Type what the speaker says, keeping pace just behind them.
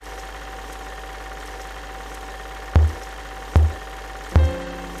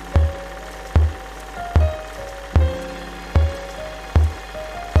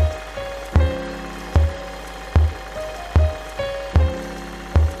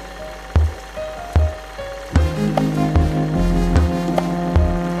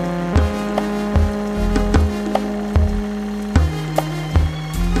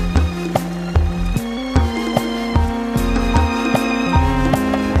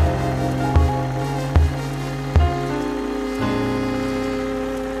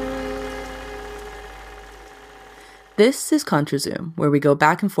This is ContraZoom, where we go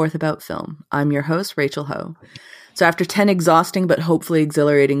back and forth about film. I'm your host, Rachel Ho. So after 10 exhausting but hopefully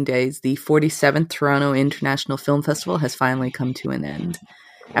exhilarating days, the 47th Toronto International Film Festival has finally come to an end.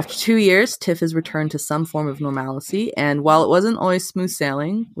 After 2 years, TIFF has returned to some form of normalcy, and while it wasn't always smooth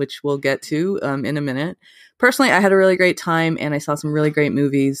sailing, which we'll get to in a minute, personally I had a really great time and I saw some really great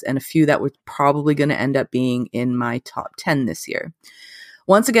movies and a few that were probably going to end up being in my top 10 this year.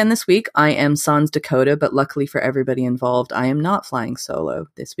 Once again this week, I am Sans Dakota, but luckily for everybody involved, I am not flying solo.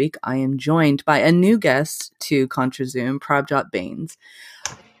 This week, I am joined by a new guest to ContraZoom, Prabhat Bains.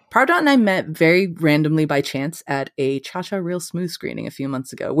 Prabhat and I met very randomly by chance at a Cha-Cha Real Smooth screening a few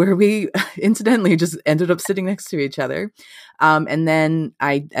months ago, where we incidentally just ended up sitting next to each other. And then,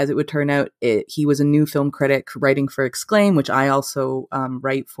 as it would turn out, he was a new film critic writing for Exclaim, which I also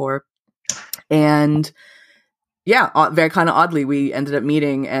write for. And yeah, very kind of oddly, we ended up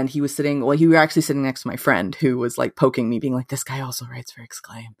meeting and he was actually sitting next to my friend who was like poking me, being like, this guy also writes for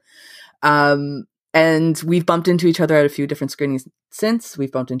Exclaim. And we've bumped into each other at a few different screenings since.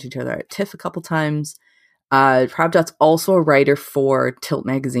 We've bumped into each other at TIFF a couple times. Prabhat's also a writer for Tilt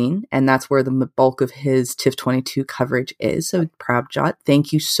Magazine, and that's where the bulk of his TIFF 22 coverage is. So Prabhat,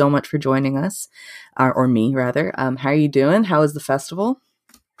 thank you so much for joining us, or me rather. How are you doing? How was the festival?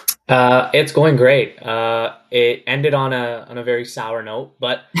 It's going great. It ended on a very sour note,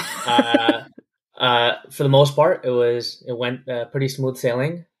 but for the most part, it went pretty smooth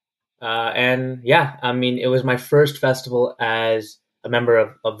sailing. And yeah, I mean, it was my first festival as a member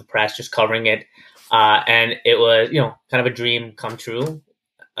of the press, just covering it, and it was kind of a dream come true.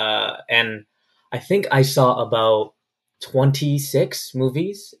 And I think I saw about 26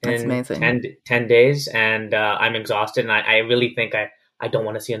 movies in 10 days, and I'm exhausted, and I really think I don't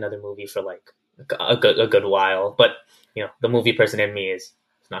want to see another movie for like a good while. But the movie person in me is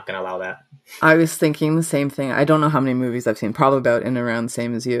not going to allow that. I was thinking the same thing. I don't know how many movies I've seen, probably about in and around the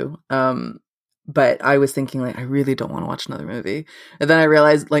same as you. But I was thinking like, I really don't want to watch another movie. And then I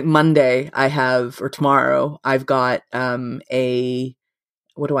realized like tomorrow, I've got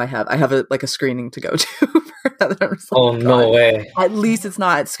what do I have? I have a screening to go to. Oh, no way. At least it's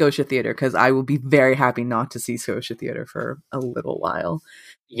not at Scotia Theatre, because I will be very happy not to see Scotia Theatre for a little while.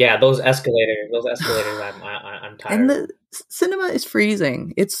 Yeah, those escalators, I'm tired. And the cinema is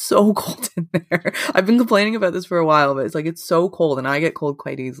freezing. It's so cold in there. I've been complaining about this for a while, but it's so cold, and I get cold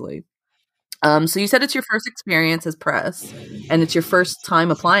quite easily. So you said it's your first experience as press, and it's your first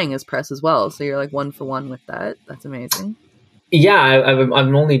time applying as press as well. So you're like 1 for 1 with that. That's amazing. Yeah,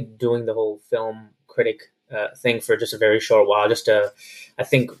 I'm only doing the whole film critic thing for just a very short while, I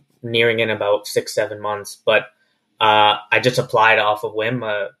think nearing in about 6-7 months. But I just applied off of whim,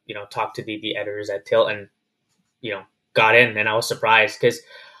 talked to the editors at Tilt, and got in, and I was surprised because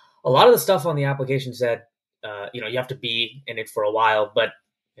a lot of the stuff on the application said you have to be in it for a while, but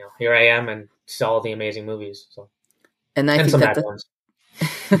here I am and saw all the amazing movies. So and some bad ones.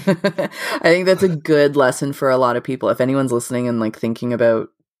 I think that's a good lesson for a lot of people. If anyone's listening and like thinking about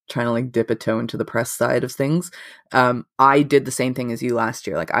trying to like dip a toe into the press side of things, I did the same thing as you last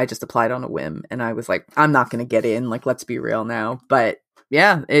year. Like I just applied on a whim, and I was like, I'm not going to get in. Like, let's be real now. But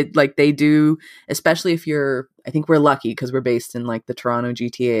yeah, it like they do, especially if I think we're lucky because we're based in like the Toronto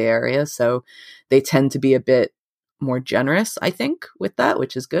GTA area, so they tend to be a bit more generous, I think, with that,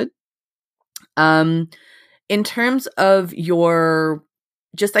 which is good. In terms of your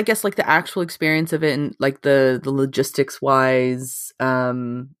just, I guess, like the actual experience of it and like the logistics wise,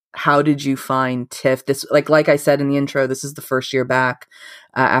 how did you find TIFF? This, like I said in the intro, this is the first year back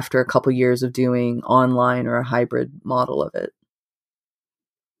after a couple years of doing online or a hybrid model of it.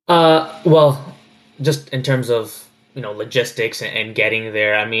 Well, just in terms of logistics and getting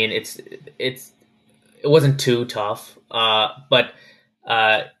there, I mean, it wasn't too tough, but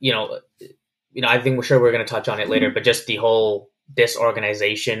I think we're going to touch on it later, but just the whole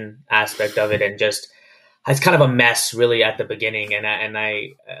disorganization aspect of it, and just it's kind of a mess really at the beginning, and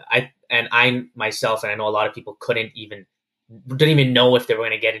I myself, and I know a lot of people didn't even know if they were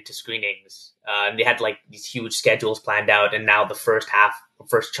going to get into screenings. And they had like these huge schedules planned out, and now the first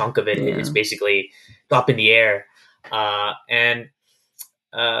chunk of it is basically up in the air. And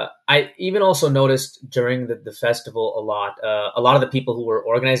I even also noticed during the festival a lot of the people who were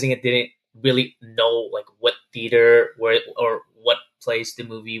organizing it didn't really know like what theater or what place the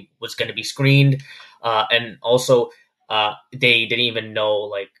movie was going to be screened, and also they didn't even know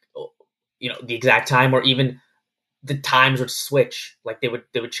like the exact time, or even the times would switch. Like they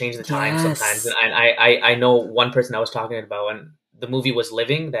would change the time sometimes. And I know one person I was talking about, and the movie was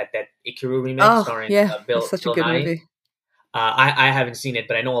Living, that Ikiru remake starring Bill. Such Bill a good Nye. movie. I haven't seen it,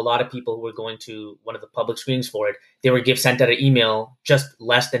 but I know a lot of people who were going to one of the public screenings for it. They were sent out an email just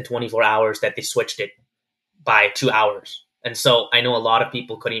less than 24 hours that they switched it by 2 hours. And so I know a lot of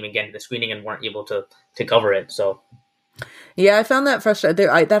people couldn't even get into the screening and weren't able to cover it. So Yeah, I found that frustrating.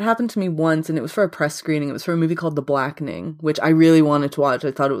 That happened to me once, and it was for a press screening. It was for a movie called The Blackening, which I really wanted to watch.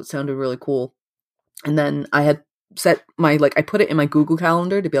 I thought it sounded really cool. And then I had set I put it in my Google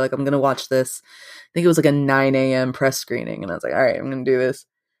Calendar to be like, I'm going to watch this. I think it was like a 9 a.m. press screening. And I was like, all right, I'm going to do this.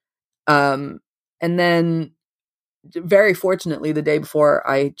 And then very fortunately, the day before,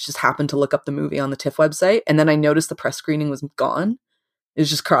 I just happened to look up the movie on the TIFF website. And then I noticed the press screening was gone. It was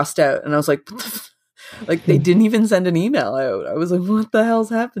just crossed out. And I was like, like they didn't even send an email out. I was like, what the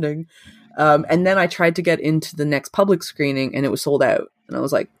hell's happening? And then I tried to get into the next public screening and it was sold out. And I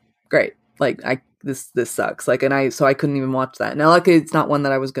was like, great. Like this sucks. Like, so I couldn't even watch that. Now, luckily it's not one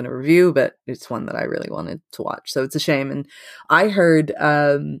that I was going to review, but it's one that I really wanted to watch. So it's a shame. And I heard,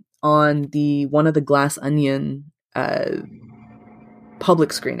 on one of the Glass Onion,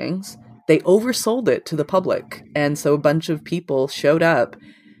 public screenings, they oversold it to the public. And so a bunch of people showed up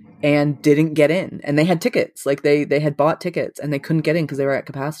and didn't get in, and they had tickets. Like they had bought tickets and they couldn't get in because they were at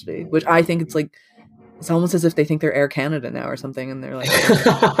capacity, which I think it's almost as if they think they're Air Canada now or something. And they're like,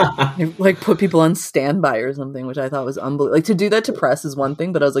 they like put people on standby or something, which I thought was unbelievable. Like to do that to press is one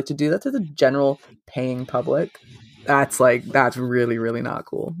thing, but I was like, to do that to the general paying public, that's really, really not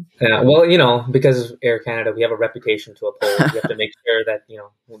cool. Yeah, well, because of Air Canada, we have a reputation to uphold. We have to make sure that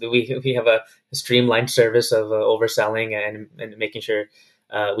we have a streamlined service of overselling and making sure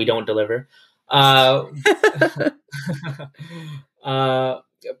we don't deliver. But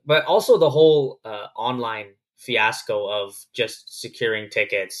also the whole online fiasco of just securing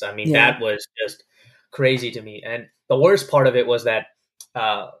tickets. I mean, that was just crazy to me. And the worst part of it was that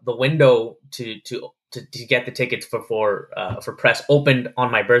the window to get the tickets for press opened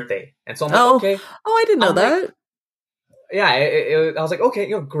on my birthday, and so I'm like, okay, I didn't know that. Yeah, I was like, okay,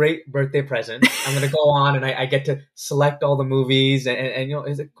 great birthday present. I'm gonna go on and I get to select all the movies, and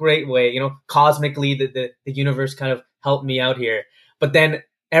it's a great way. Cosmically, the universe kind of helped me out here. But then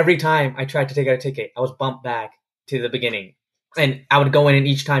every time I tried to take out a ticket, I was bumped back to the beginning, and I would go in, and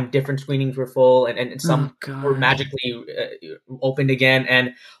each time different screenings were full, and some were magically opened again.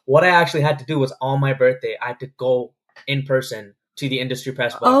 And what I actually had to do was on my birthday, I had to go in person to the Industry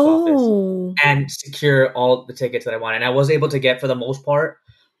Press box office and secure all the tickets that I wanted. And I was able to get, for the most part,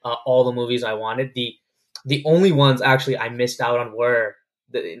 all the movies I wanted. The only ones actually I missed out on were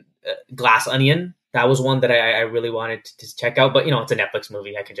the Glass Onion. That was one that I really wanted to check out. But, it's a Netflix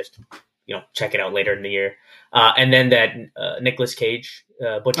movie. I can just, check it out later in the year. And then that Nicolas Cage,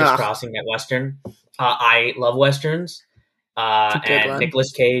 Butcher's Crossing, that Western. I love Westerns. And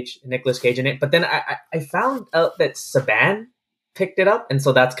Nicolas Cage in it. But then I found out that Saban picked it up, and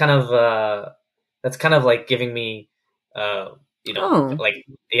so that's kind of like giving me like,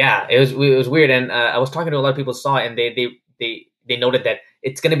 yeah, it was weird. And I was talking to a lot of people who saw it, and they noted that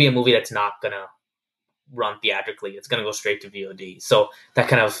it's going to be a movie that's not going to run theatrically. It's going to go straight to VOD. So that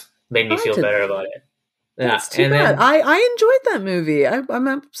kind of made me feel better about it. That's too bad. I enjoyed that movie.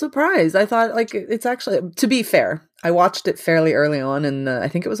 I'm surprised. I thought, like, it's actually, to be fair, I watched it fairly early on, and I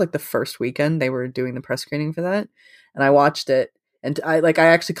think it was like the first weekend they were doing the press screening for that, and I watched it. And I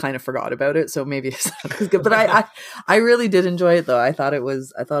actually kind of forgot about it, so maybe it's not as good. But I really did enjoy it, though. I thought it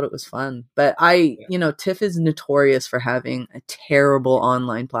was fun. But TIFF is notorious for having a terrible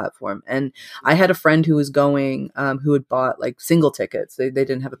online platform. And I had a friend who was going, who had bought like single tickets. They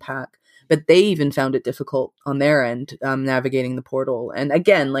didn't have a pack, but they even found it difficult on their end, navigating the portal. And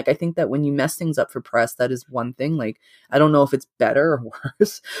again, like, I think that when you mess things up for press, that is one thing. Like, I don't know if it's better or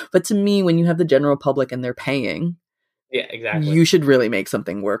worse, but to me, when you have the general public and they're paying, yeah, exactly, you should really make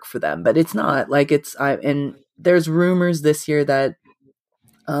something work for them. But it's not like and there's rumors this year that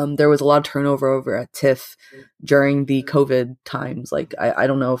there was a lot of turnover over at TIFF during the COVID times. Like, I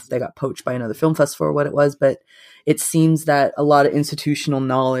don't know if they got poached by another film festival or what it was, but it seems that a lot of institutional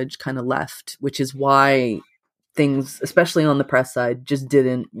knowledge kind of left, which is why things, especially on the press side, just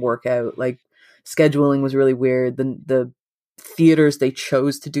didn't work out. Like, scheduling was really weird. The theaters they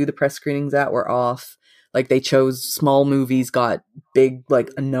chose to do the press screenings at were off. Like, they chose small movies, got big, like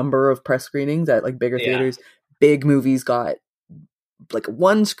a number of press screenings at like bigger theaters. Big movies got like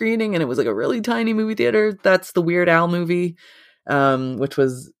one screening, and it was like a really tiny movie theater. That's the Weird Al movie, which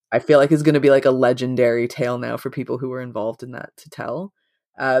was, I feel like, is going to be like a legendary tale now for people who were involved in that to tell.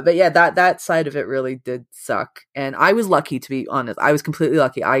 But yeah, that side of it really did suck. And I was lucky, to be honest. I was completely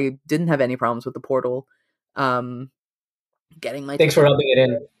lucky. I didn't have any problems with the portal. Getting my thanks for rubbing it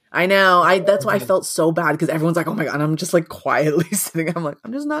in. I know. That's why I felt so bad because everyone's like, "Oh my god!" And I'm just like quietly sitting. I'm like,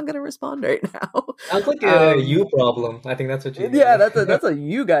 I'm just not gonna respond right now. Sounds like a you problem. I think that's what you. Yeah, that's a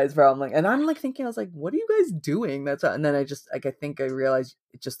you guys problem. Like, and I'm like thinking, I was like, "What are you guys doing?" And then I just like I think I realized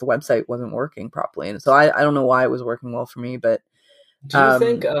it just the website wasn't working properly, and so I don't know why it was working well for me, but Do you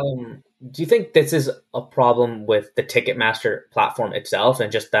think do you think this is a problem with the Ticketmaster platform itself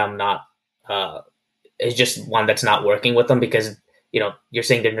and just them not it's just one that's not working with them because you're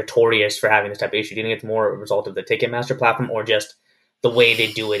saying they're notorious for having this type of issue. Do you think it's more a result of the Ticketmaster platform or just the way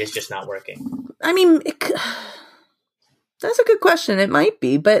they do it is just not working? I mean, that's a good question. It might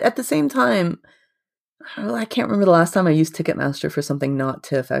be, but at the same time, I can't remember the last time I used Ticketmaster for something not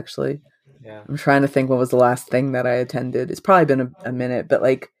TIFF, actually. Yeah. I'm trying to think what was the last thing that I attended. It's probably been a minute, but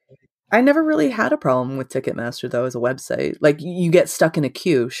like I never really had a problem with Ticketmaster though as a website. Like you get stuck in a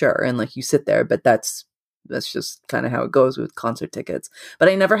queue, sure, and like you sit there, but that's just kind of how it goes with concert tickets. But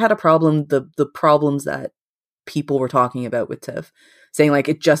I never had a problem the problems that people were talking about with TIFF, saying like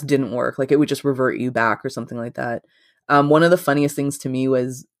it just didn't work, like it would just revert you back or something like that. One of the funniest things to me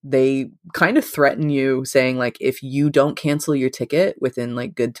was they kind of threaten you saying like if you don't cancel your ticket within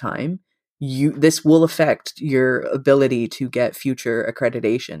like good time, this will affect your ability to get future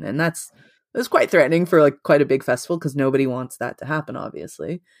accreditation. And that's quite threatening for like quite a big festival because nobody wants that to happen,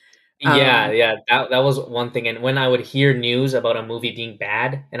 obviously. Yeah, that was one thing. And when I would hear news about a movie being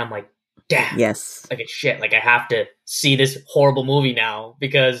bad, and I'm like, damn, yes, like it's shit. Like I have to see this horrible movie now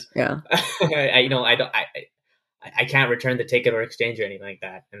because I can't return the ticket or exchange or anything like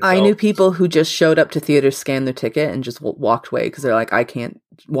that. And I knew people who just showed up to theaters, scanned their ticket, and just walked away because they're like, I can't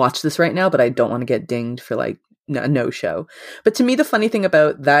watch this right now, but I don't want to get dinged for like a no show. But to me, the funny thing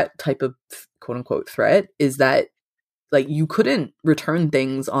about that type of quote unquote threat is that like you couldn't return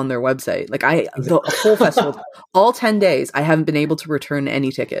things on their website. Like the whole festival, all 10 days, I haven't been able to return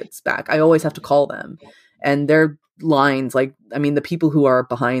any tickets back. I always have to call them, and their lines, like, I mean, the people who are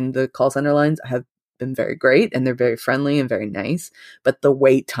behind the call center lines have been very great and they're very friendly and very nice, but the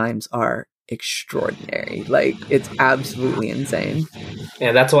wait times are extraordinary. Like it's absolutely insane.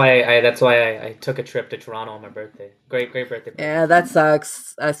 Yeah, that's why I took a trip to Toronto on my birthday. Great birthday. Yeah, that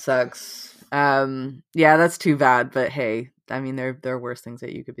sucks. Yeah, that's too bad, but hey, I mean there are worse things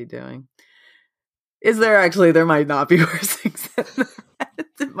that you could be doing. Is there actually? There might not be worse things than that.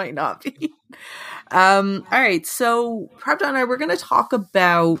 It might not be. All right, so Pravda and I, we're going to talk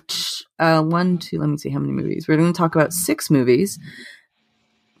about let me see how many movies. We're going to talk about 6 movies.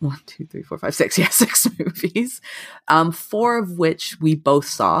 1, 2, 3, 4, 5, 6. Yeah, 6 movies. 4 of which we both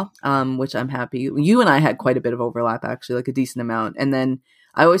saw, which I'm happy. You and I had quite a bit of overlap, actually, like a decent amount. And then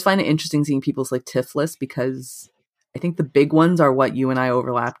I always find it interesting seeing people's like TIFF lists because I think the big ones are what you and I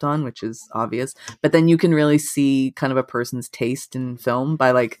overlapped on, which is obvious. But then you can really see kind of a person's taste in film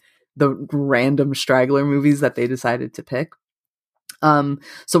by like the random straggler movies that they decided to pick.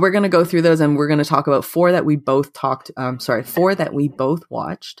 So we're going to go through those and we're going to talk about 4 that we both 4 that we both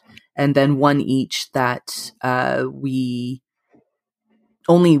watched, and then 1 each that we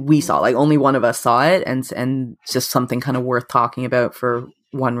saw, like only one of us saw it, and just something kind of worth talking about for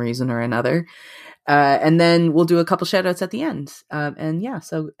one reason or another. And then we'll do a couple shout outs at the end. And yeah,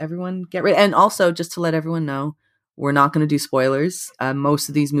 so everyone get ready. And also just to let everyone know, we're not going to do spoilers. Most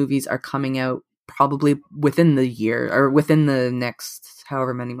of these movies are coming out probably within the year or within the next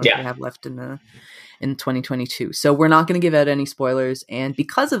however many months we have left in 2022. So we're not going to give out any spoilers. And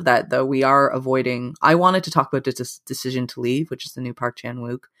because of that, though, we are avoiding. I wanted to talk about Decision to Leave, which is the new Park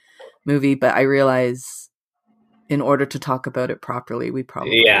Chan-wook movie, but I realize in order to talk about it properly, we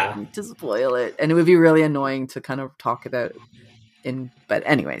probably need to spoil it, and it would be really annoying to kind of talk about but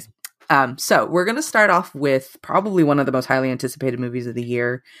anyways. So we're going to start off with probably one of the most highly anticipated movies of the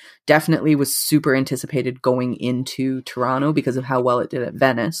year. Definitely was super anticipated going into Toronto because of how well it did at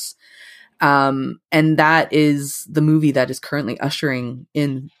Venice. And that is the movie that is currently ushering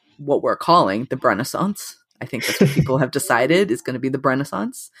in what we're calling the Renaissance. I think that's what people have decided is going to be the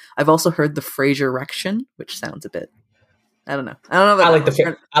Renaissance. I've also heard the Fraser-rection, which sounds a bit, I don't know. About I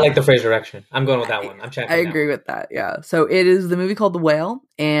like the Fraser-rection. I'm going with that one. I agree with that. Yeah. So it is the movie called The Whale,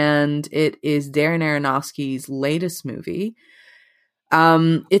 and it is Darren Aronofsky's latest movie.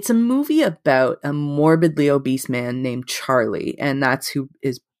 It's a movie about a morbidly obese man named Charlie, and that's who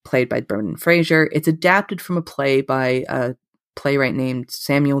is played by Brendan Fraser. It's adapted from a play by a playwright named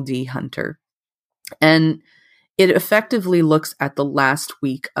Samuel D. Hunter. And it effectively looks at the last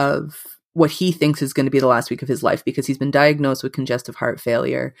week of what he thinks is going to be the last week of his life, because he's been diagnosed with congestive heart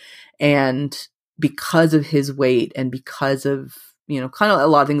failure. And because of his weight and because of, kind of a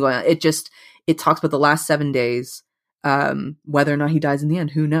lot of things going on, it talks about the last 7 days Whether or not he dies in the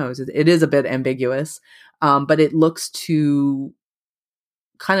end, who knows? It is a bit ambiguous, but it looks to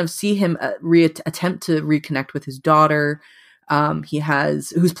kind of see him attempt to reconnect with his daughter.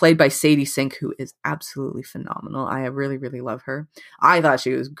 Who's played by Sadie Sink, who is absolutely phenomenal. I really, really love her. I thought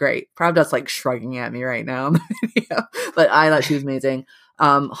she was great. Pravda's like shrugging at me right now in the video, but I thought she was amazing.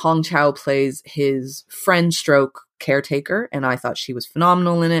 Hong Chow plays his friend stroke caretaker, and I thought she was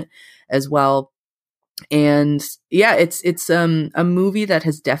phenomenal in it as well. And yeah, it's a movie that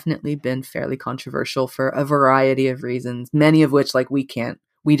has definitely been fairly controversial for a variety of reasons, many of which like we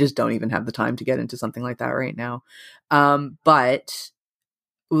just don't even have the time to get into something like that right now. But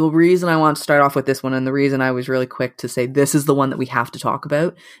the reason I want to start off with this one, and the reason I was really quick to say this is the one that we have to talk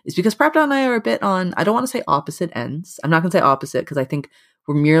about, is because Pravda and I are a bit on, I don't want to say opposite ends. I'm not going to say opposite because I think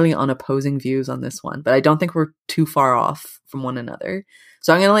we're merely on opposing views on this one, but I don't think we're too far off from one another.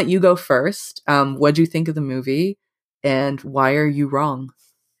 So I'm going to let you go first. What'd you think of the movie, and why are you wrong?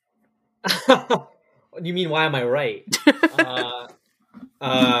 You mean, why am I right?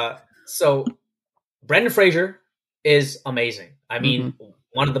 So Brendan Fraser is amazing. I mean,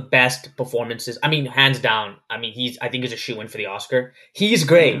 one of the best performances. I mean, hands down. I mean, I think he's a shoo-in for the Oscar. He's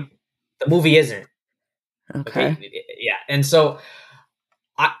great. Yeah. The movie isn't. Okay. Yeah. And so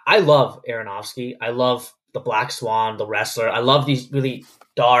I love Aronofsky. I love The Black Swan, The Wrestler. I love these really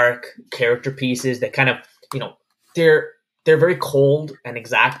dark character pieces that kind of, they're very cold and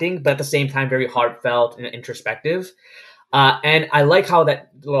exacting, but at the same time, very heartfelt and introspective. And I like how that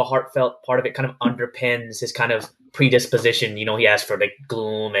little heartfelt part of it kind of underpins his kind of predisposition, he has for like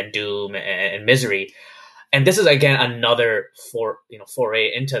gloom and doom and misery. And this is, again, another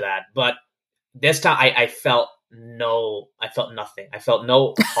foray into that. But this time I felt nothing. I felt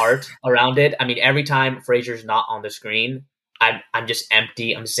no heart around it. I mean, every time Fraser's not on the screen, I'm just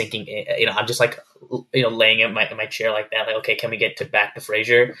empty. I'm sinking. I'm just like, laying in my chair like that. Like, okay, can we get back to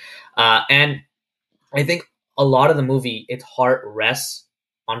Fraser? And I think a lot of the movie, its heart rests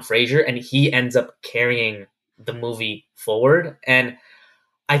on Fraser, and he ends up carrying the movie forward. And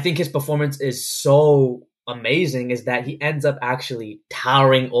I think his performance is so amazing is that he ends up actually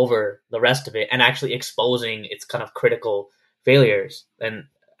towering over the rest of it and actually exposing its kind of critical failures. And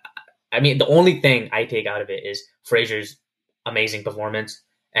I mean, the only thing I take out of it is Fraser's amazing performance.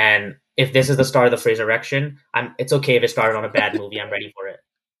 And if this is the start of the Fraser-erection, it's okay if it started on a bad movie. I'm ready for it.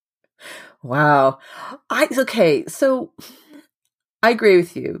 Wow. Okay, so I agree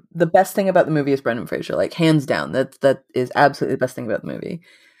with you. The best thing about the movie is Brendan Fraser, like hands down. That is absolutely the best thing about the movie.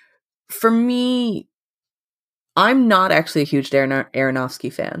 For me, I'm not actually a huge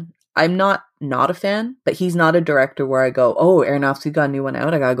Aronofsky fan. I'm not a fan, but he's not a director where I go, oh, Aronofsky got a new one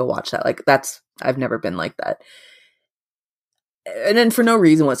out, I gotta go watch that. Like I've never been like that. And then for no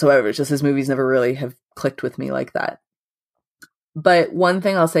reason whatsoever, it's just his movies never really have clicked with me like that. But one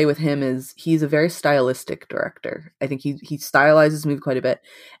thing I'll say with him is he's a very stylistic director. I think he stylizes the movie quite a bit.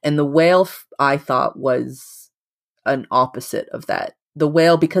 And The Whale, I thought, was an opposite of that. The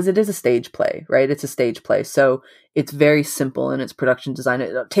Whale, because it is a stage play, right? It's a stage play. So it's very simple in its production design.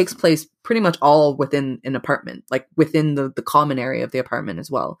 It takes place pretty much all within an apartment, like within the common area of the apartment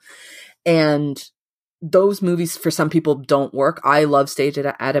as well. And those movies for some people don't work. I love stage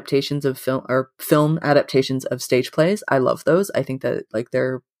adaptations of film adaptations of stage plays. I love those. I think that like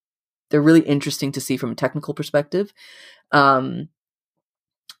they're really interesting to see from a technical perspective. And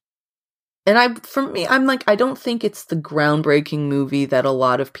I'm like, I don't think it's the groundbreaking movie that a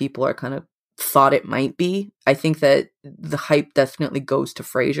lot of people are kind of thought it might be. I think that the hype definitely goes to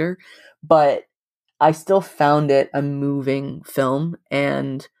Fraser, but I still found it a moving film.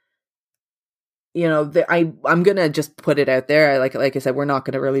 And I'm gonna just put it out there. Like I said, we're not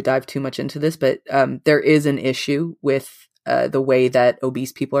gonna really dive too much into this, but there is an issue with the way that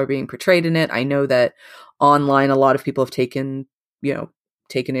obese people are being portrayed in it. I know that online a lot of people have taken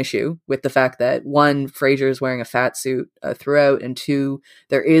issue with the fact that, one, Fraser is wearing a fat suit throughout, and two,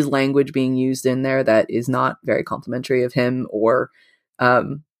 there is language being used in there that is not very complimentary of him or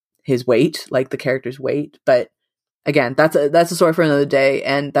his weight, like the character's weight. But again, that's a story for another day,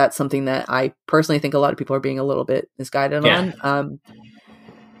 and that's something that I personally think a lot of people are being a little bit misguided on.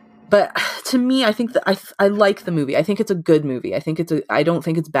 But to me, I think that I like the movie. I think it's a good movie. I don't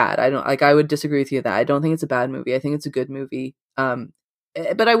think it's bad. I would disagree with you that I don't think it's a bad movie. I think it's a good movie.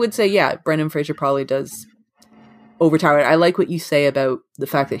 But I would say, yeah, Brendan Fraser probably does overtower it. I like what you say about the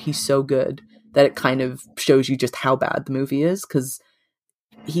fact that he's so good that it kind of shows you just how bad the movie is, because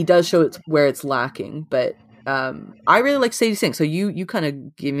he does show it's where it's lacking. But I really like Sadie Sink. So you kind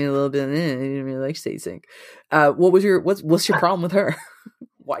of gave me a little bit. I didn't really like Sadie Sink. What's your problem with her?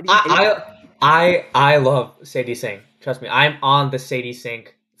 Why do you hate her? I love Sadie Sink. trust me, I'm on the Sadie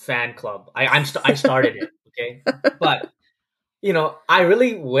Sink fan club. I started it, okay? But I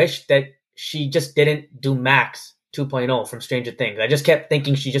really wish that she just didn't do Max 2.0 from Stranger Things. I just kept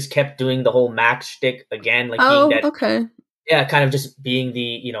thinking she just kept doing the whole Max shtick again, like being Oh, that, okay. yeah, kind of just being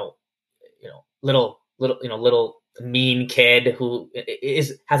the little mean kid who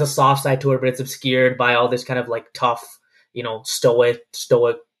has a soft side to her, but it's obscured by all this kind of like tough, stoic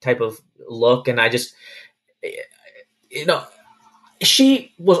type of look. And I just, you know,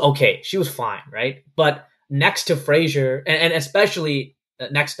 she was okay. She was fine, right? But next to Frasier, and especially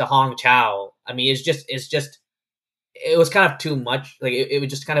next to Hong Chow, I mean, it was kind of too much. Like it was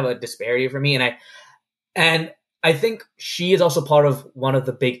just kind of a disparity for me, and I think she is also part of one of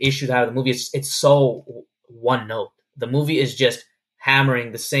the big issues out of the movie. It's so one note. The movie is just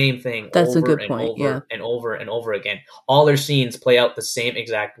hammering the same thing That's a over good and point. Yeah. over and over and over again. All their scenes play out the same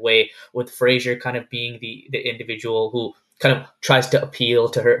exact way, with Frasier kind of being the individual who kind of tries to appeal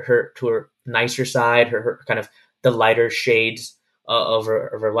to her nicer side, her kind of the lighter shades of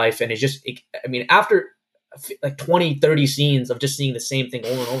her life. And I mean, after like 20, 30 scenes of just seeing the same thing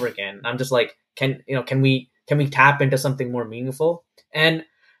over and over again, I'm just like, can we tap into something more meaningful? And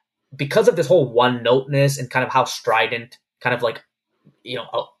because of this whole one noteness and kind of how strident, kind of like,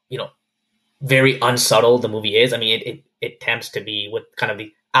 very unsubtle the movie is. I mean, it attempts to be, with kind of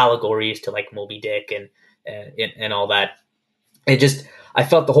the allegories to like Moby Dick and all that. I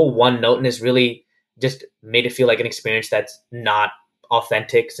felt the whole one noteness really just made it feel like an experience that's not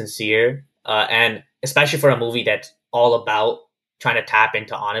authentic, sincere, and especially for a movie that's all about trying to tap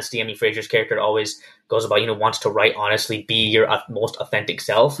into honesty. I mean, Fraser's character always goes about, wants to write honestly, be your most authentic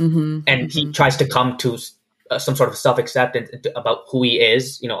self, Mm-hmm, and he mm-hmm. tries to come to some sort of self acceptance about who he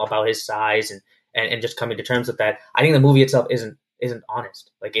is, about his size, and just coming to terms with that. I think the movie itself isn't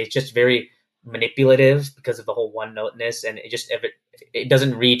honest. Like, it's just very manipulative because of the whole one noteness, and it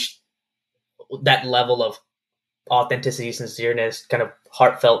doesn't reach that level of authenticity, sincereness, kind of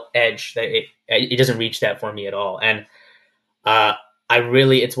heartfelt edge. That it doesn't reach that for me at all. And uh,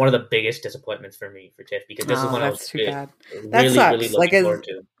 it's one of the biggest disappointments for me for TIFF, because this is Oh, one I was that's too bad. That really, really sucks. Like, looking forward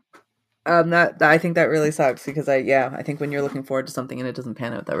to. that I think that really sucks, because I think when you're looking forward to something and it doesn't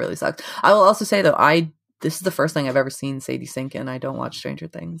pan out, that really sucks. I will also say, though, this is the first thing I've ever seen Sadie Sink in. I don't watch Stranger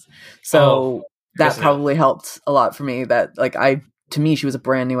Things, so that probably helped a lot for me. That, like, to me, she was a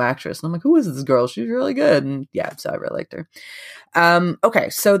brand new actress, and I'm like, who is this girl? She's really good, and yeah, so I really liked her. Okay,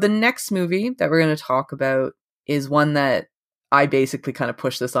 so the next movie that we're going to talk about is one that I basically kind of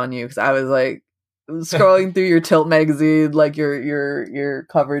pushed this on you, because I was like scrolling through your Tilt magazine, like your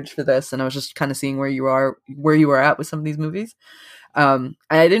coverage for this, and I was just kind of seeing where you were at with some of these movies. And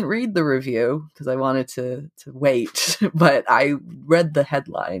I didn't read the review because I wanted to wait, but I read the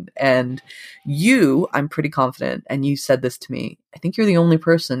headline, and I'm pretty confident, and you said this to me, I think you're the only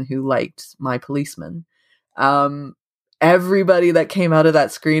person who liked My Policeman. Everybody that came out of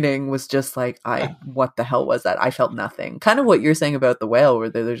that screening was just like, what the hell was that? I felt nothing. Kind of what you're saying about The Whale, where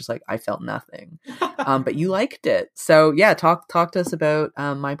they're just like, I felt nothing. But you liked it. So yeah, talk to us about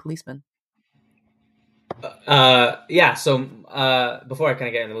My Policeman. Yeah. So before I kind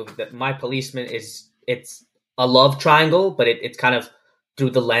of get in the movie, that My Policeman it's a love triangle, but it's kind of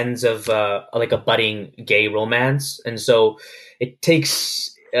through the lens of like a budding gay romance, and so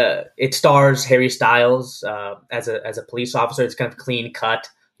it stars Harry Styles as a police officer. It's kind of clean cut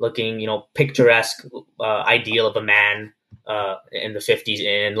looking, picturesque ideal of a man in the 50s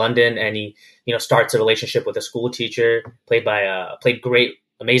in London, and he starts a relationship with a school teacher played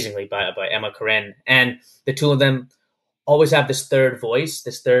amazingly by Emma Corrin, and the two of them always have this third voice,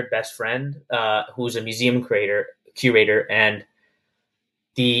 this third best friend, who's a museum curator, and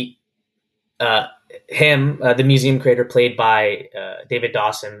the the museum curator, played by David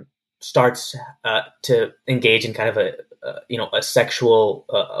Dawson, starts to engage in kind of a sexual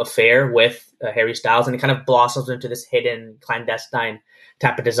affair with Harry Styles, and it kind of blossoms into this hidden, clandestine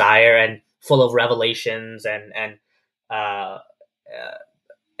type of desire, and full of revelations, uh,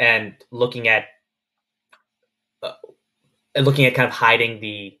 and looking at kind of hiding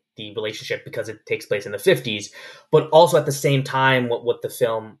the relationship because it takes place in the 50s. But also at the same time, what the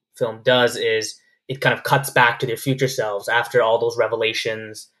film does is it kind of cuts back to their future selves after all those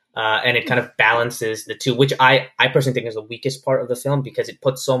revelations, and it kind of balances the two, which I personally think is the weakest part of the film, because it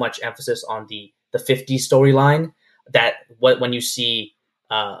puts so much emphasis on the 50s storyline, that when you see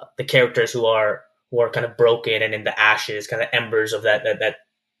the characters who are kind of broken and in the ashes, kind of embers of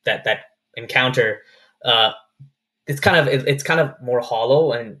that encounter, it's kind of more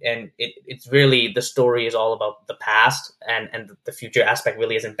hollow, and it's really, the story is all about the past, and the future aspect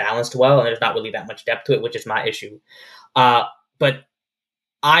really isn't balanced well, and there's not really that much depth to it, which is my issue. But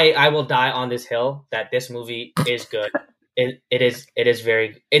I will die on this hill that this movie is good. It is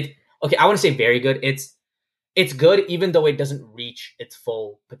very it okay. I want to say very good. It's good, even though it doesn't reach its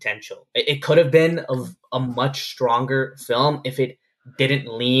full potential. It could have been a much stronger film if it didn't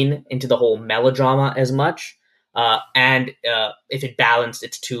lean into the whole melodrama as much, and if it balanced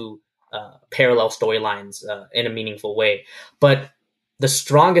its two parallel storylines in a meaningful way. But the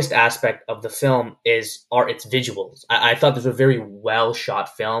strongest aspect of the film are its visuals. I thought this was a very well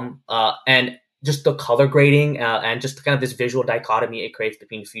shot film, and just the color grading, and just kind of this visual dichotomy it creates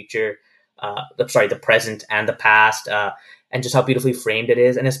between the present and the past, and just how beautifully framed it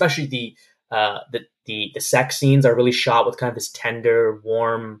is, and especially the sex scenes are really shot with kind of this tender,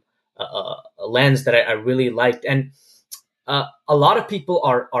 warm lens that I really liked. And a lot of people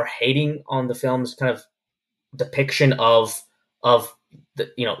are hating on the film's kind of depiction of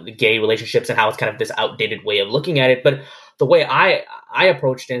the gay relationships and how it's kind of this outdated way of looking at it. But the way I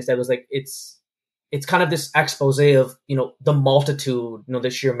approached it instead was like it's kind of this expose of the multitude, the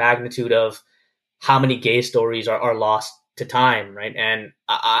sheer magnitude of how many gay stories are lost to time, right? And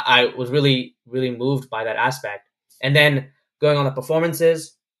I was really, really moved by that aspect. And then going on the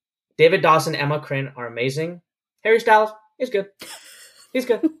performances, David Dawson, Emma Crane are amazing. Harry Styles is good. He's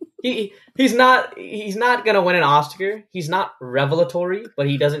good. He's not gonna win an Oscar. He's not revelatory, but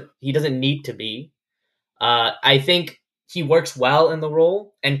he doesn't need to be. I think he works well in the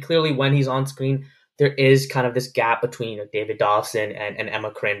role, and clearly when he's on screen, there is kind of this gap between David Dawson and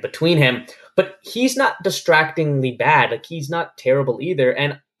Emma Crane between him, but he's not distractingly bad. Like, he's not terrible either.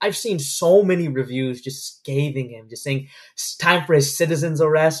 And I've seen so many reviews just scathing him, just saying it's time for his citizen's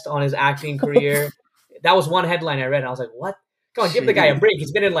arrest on his acting career. That was one headline I read, and I was like, what? Come on, give the guy a break.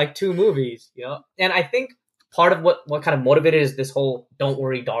 He's been in like 2 movies, And I think part of what kind of motivated is this whole "Don't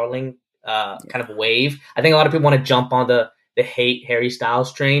Worry, Darling" kind of wave. I think a lot of people want to jump on the hate Harry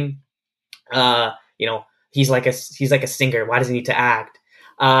Styles train. He's like a singer. Why does he need to act?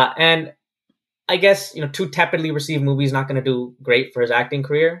 And I guess 2 tepidly received movies not going to do great for his acting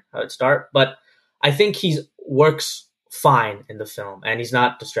career at start. But I think he works fine in the film, and he's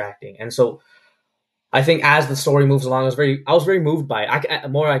not distracting. And so I think as the story moves along, I was very moved by it.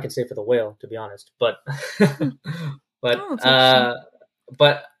 More I can say for The Whale, to be honest, but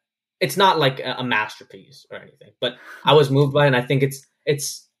but it's not like a masterpiece or anything. But I was moved by it, and I think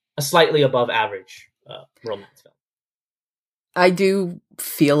it's a slightly above average romance film. I do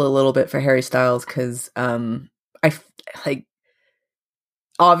feel a little bit for Harry Styles because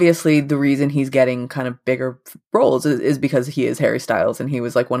obviously the reason he's getting kind of bigger roles is because he is Harry Styles, and he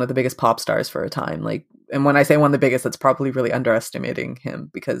was like one of the biggest pop stars for a time. Like, and when I say one of the biggest, that's probably really underestimating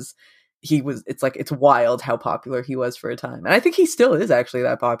him, because it's wild how popular he was for a time. And I think he still is actually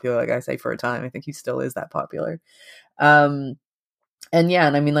that popular. Like I say, for a time, I think he still is that popular. And yeah,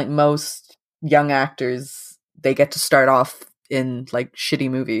 and I mean, like most young actors, they get to start off in like shitty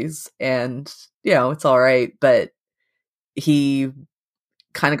movies, and it's all right, but he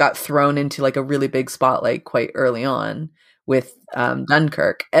kind of got thrown into like a really big spotlight quite early on with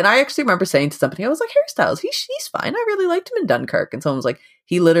Dunkirk. And I actually remember saying to somebody, I was like, Harry Styles, he's fine. I really liked him in Dunkirk. And someone was like,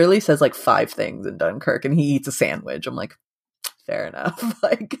 he literally says like 5 things in Dunkirk, and he eats a sandwich. I'm like, fair enough.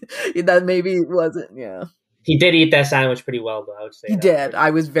 Like, that maybe wasn't, He did eat that sandwich pretty well, though, I would say. He did. I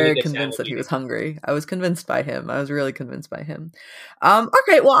was very convinced that he was hungry. I was convinced by him. I was really convinced by him.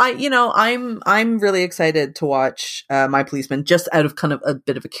 Okay, well, I'm really excited to watch My Policeman, just out of kind of a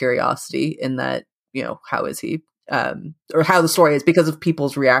bit of a curiosity in that, how is he? Or how the story is, because of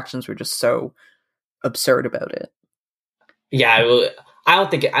people's reactions were just so absurd about it. Yeah, I don't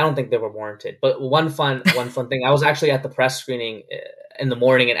think they were warranted. But one fun thing, I was actually at the press screening in the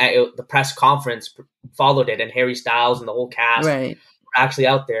morning, and the press conference followed it, and Harry Styles and the whole cast were actually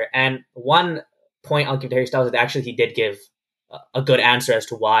out there. And one point I'll give to Harry Styles is actually he did give a good answer as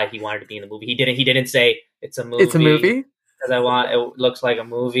to why he wanted to be in the movie. He didn't say it's a movie. It's a movie because it looks like a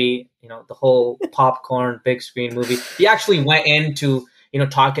movie. The whole popcorn big screen movie. He actually went into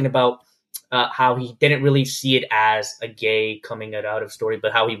talking about how he didn't really see it as a gay coming out of story,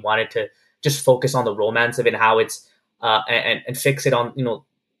 but how he wanted to just focus on the romance of it, and how it's and fix it on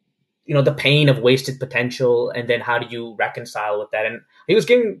the pain of wasted potential, and then how do you reconcile with that. And he was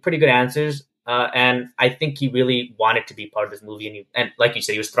giving pretty good answers, and I think he really wanted to be part of this movie, and like you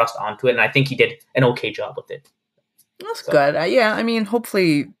said, he was thrust onto it, and I think he did an okay job with it. That's good. Yeah, I mean,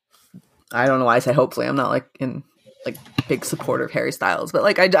 hopefully, I don't know why I say hopefully. I'm not like in like big supporter of Harry Styles, but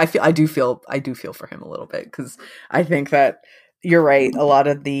like I do feel for him a little bit, because I think that you're right. A lot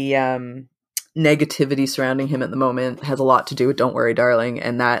of the negativity surrounding him at the moment has a lot to do with Don't Worry, Darling,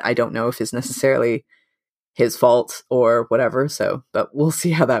 and that I don't know if is necessarily his fault or whatever. So, but we'll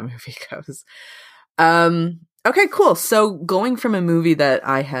see how that movie goes. Okay, cool. So going from a movie that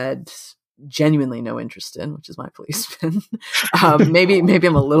I had genuinely no interest in, which is My Policeman, maybe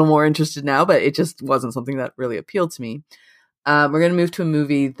I'm a little more interested now, but it just wasn't something that really appealed to me. We're going to move to a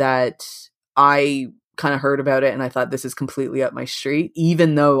movie that I kind of heard about it and I thought, this is completely up my street,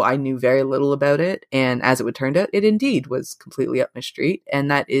 even though I knew very little about it. And as it would turn out, it indeed was completely up my street.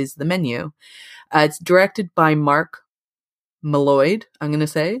 And that is The Menu. It's directed by Mark Mylod, I'm going to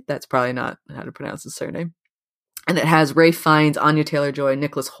say. That's probably not how to pronounce his surname. And it has Ralph Fiennes, Anya Taylor-Joy,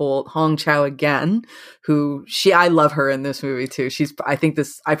 Nicholas Hoult, Hong Chow again, I love her in this movie too.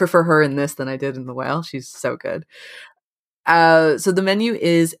 I prefer her in this than I did in The Whale. She's so good. So The Menu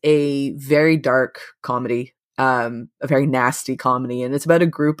is a very dark comedy, a very nasty comedy. And it's about a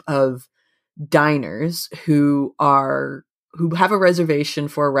group of diners who have a reservation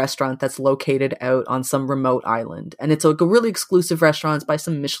for a restaurant that's located out on some remote island. And it's like a really exclusive restaurant. It's by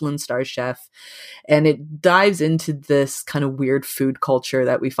some Michelin star chef. And it dives into this kind of weird food culture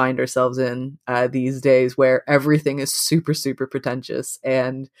that we find ourselves in these days, where everything is super, super pretentious.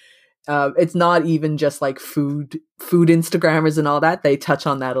 And it's not even just like food Instagrammers and all that. They touch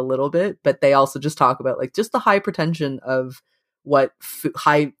on that a little bit, but they also just talk about like just the high pretension of what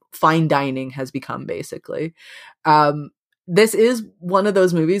fine dining has become, basically. This is one of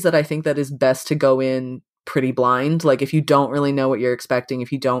those movies that I think that is best to go in pretty blind. Like, if you don't really know what you're expecting,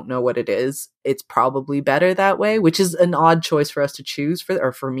 if you don't know what it is, it's probably better that way, which is an odd choice for us to choose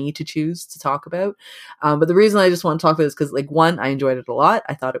for me to choose to talk about. But the reason I just want to talk about it is because, like, one, I enjoyed it a lot.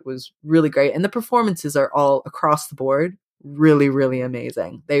 I thought it was really great. And the performances are all across the board really, really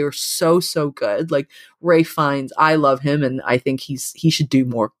amazing. They were so, so good. Like, Ralph Fiennes, I love him, and I think he should do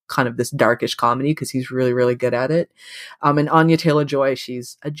more kind of this darkish comedy, because he's really, really good at it. And Anya Taylor-Joy,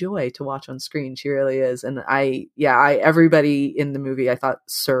 she's a joy to watch on screen. She really is. And everybody in the movie I thought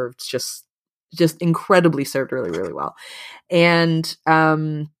served just incredibly served really, really well. And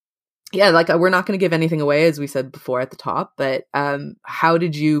like, we're not going to give anything away, as we said before at the top, but how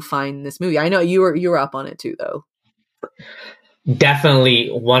did you find this movie? I know you were up on it too, though. Definitely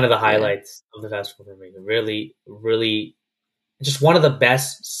one of the highlights of the festival for me. Really, really, just one of the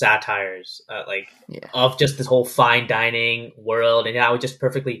best satires, of just this whole fine dining world, and how it just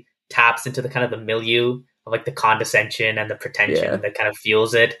perfectly taps into the kind of the milieu of like the condescension and the pretension that kind of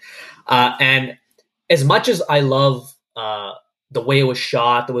fuels it. And as much as I love the way it was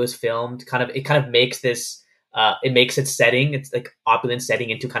shot, the way it was filmed, it kind of makes this, it makes its setting, it's like opulent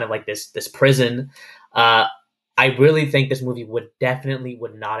setting, into kind of like this prison. I really think this movie would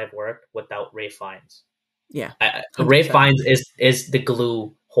not have worked without Ralph Fiennes. Yeah. Ralph Fiennes is the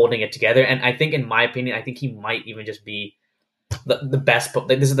glue holding it together. And I think, in my opinion, I think he might even just be the best.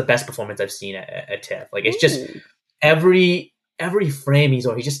 This is the best performance I've seen at TIFF. Like, it's just every frame he's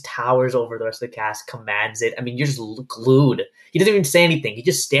on, he just towers over the rest of the cast, commands it. I mean, you're just glued. He doesn't even say anything. He's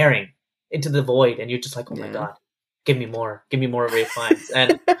just staring into the void, and you're just like, oh my God, give me more of Ralph Fiennes.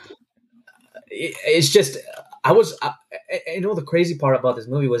 And it's just, I know the crazy part about this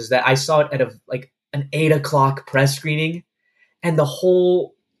movie was that I saw it at an 8:00 press screening, and the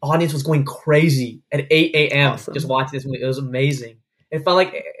whole audience was going crazy at 8 a.m. just watching this movie. It was amazing. It felt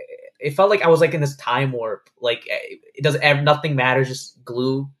like I was like in this time warp. Like, nothing matters. Just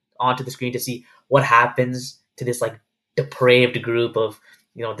glue onto the screen to see what happens to this like depraved group of,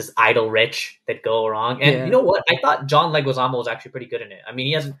 this idle rich that go wrong. And you know what? I thought John Leguizamo was actually pretty good in it. I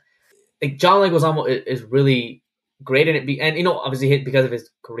mean, John Leguizamo is really great in it, and obviously because of his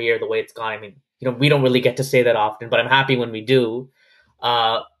career, the way it's gone. I mean, we don't really get to say that often, but I'm happy when we do.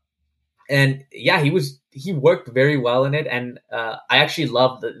 And yeah, he worked very well in it, and I actually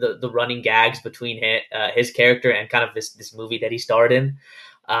love the running gags between his character and kind of this movie that he starred in.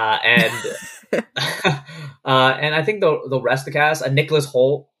 And I think the rest of the cast, Nicholas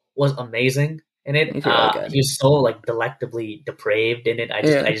Hoult was amazing in it. He was so like delectably depraved in it.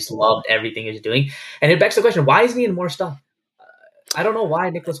 I just loved everything he was doing, and it begs the question: why isn't he in more stuff? I don't know why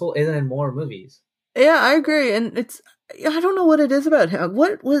Nicholas Hoult isn't in more movies. Yeah, I agree, and I don't know what it is about him.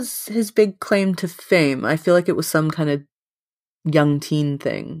 What was his big claim to fame? I feel like it was some kind of young teen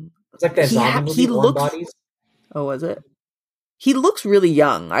thing. It's like that zombie movie, Warm Bodies. Oh, was it? He looks really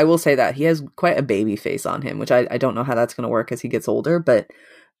young. I will say that he has quite a baby face on him, which I don't know how that's going to work as he gets older, but.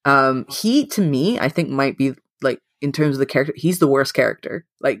 He, to me, I think might be, like, in terms of the character, he's the worst character.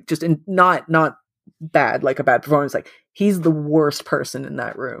 Like, just not bad, like a bad performance. Like he's the worst person in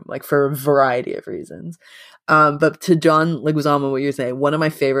that room, like for a variety of reasons. But to John Leguizamo, what you're saying, one of my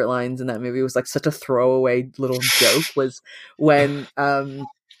favorite lines in that movie was like such a throwaway little joke was when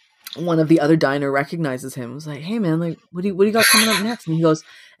one of the other diner recognizes him, was like, "Hey man, like what do you got coming up next?" And he goes,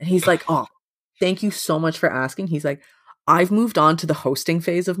 and he's like, "Oh, thank you so much for asking." He's like, "I've moved on to the hosting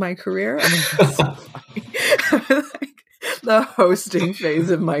phase of my career." I'm like, that's so funny. Like, the hosting phase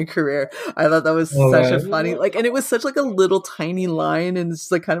of my career. I thought that was such a funny, like, and it was such like a little tiny line, and it's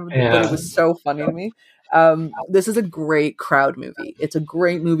like kind of, but it was so funny to me. This is a great crowd movie. It's a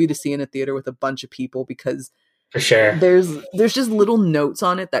great movie to see in a theater with a bunch of people because for sure there's just little notes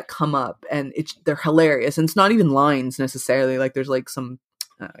on it that come up, and they're hilarious. And it's not even lines necessarily. Like there's like some,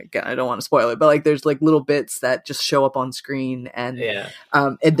 again, I don't want to spoil it, but like there's like little bits that just show up on screen, and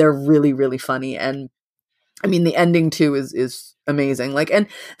and they're really, really funny. And I mean, the ending too is amazing. Like, and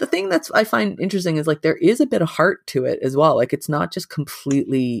the thing that's I find interesting is like there is a bit of heart to it as well. Like it's not just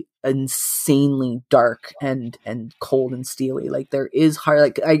completely insanely dark and cold and steely. Like there is heart.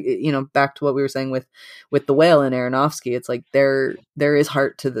 Like back to what we were saying with The Whale and Aronofsky. It's like there is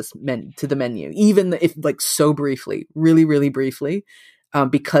heart to to the menu, even if like so briefly, really, really briefly,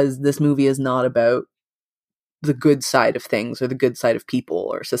 because this movie is not about the good side of things or the good side of people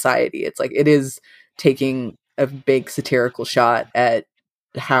or society. It's like it is taking a big satirical shot at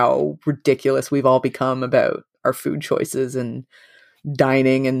how ridiculous we've all become about our food choices and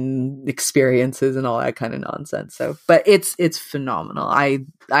dining and experiences and all that kind of nonsense. So, but it's phenomenal. I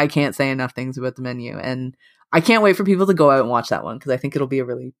can't say enough things about the menu, and I can't wait for people to go out and watch that one because I think it'll be a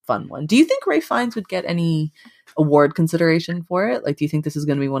really fun one. Do you think Ralph Fiennes would get any award consideration for it? Like, do you think this is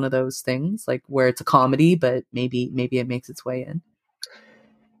going to be one of those things like where it's a comedy, but maybe it makes its way in?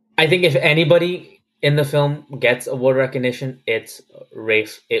 I think if anybody in the film gets award recognition, it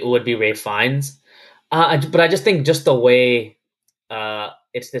would be Ralph Fiennes. But I just think just the way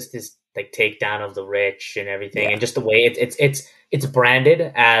it's this like takedown of the rich and everything, and just the way it's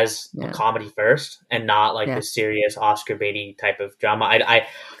branded as a comedy first and not like the serious Oscar baity type of drama. I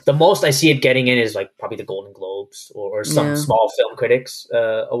the most I see it getting in is like probably the Golden Globes or some small film critics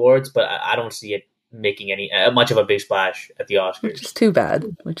awards, but I don't see it making any much of a big splash at the Oscars, which is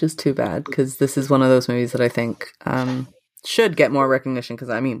too bad because this is one of those movies that I think should get more recognition because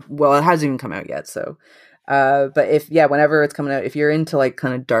I mean, well, it hasn't even come out yet, so but whenever it's coming out, if you're into like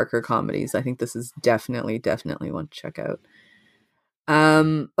kind of darker comedies, I think this is definitely one to check out.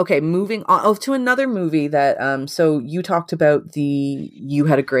 Okay, moving on to another movie that so you talked about you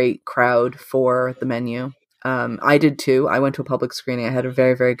had a great crowd for The Menu. I did too. I went to a public screening. I had a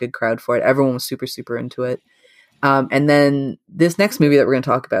very, very good crowd for it. Everyone was super, super into it. And then this next movie that we're going to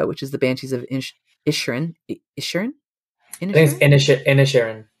talk about, which is The Banshees of Inisherin. Inisherin?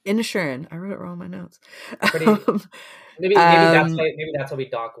 Inisherin. Inisherin. I wrote it wrong in my notes. Maybe that's how we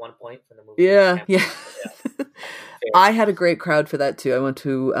dock 1 point from the movie. Yeah. I had a great crowd for that too. I went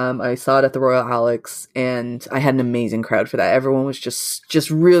to I saw it at the Royal Alex, and I had an amazing crowd for that. Everyone was just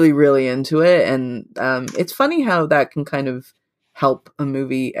really, really into it, and it's funny how that can kind of help a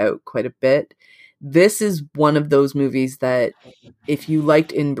movie out quite a bit. This is one of those movies that if you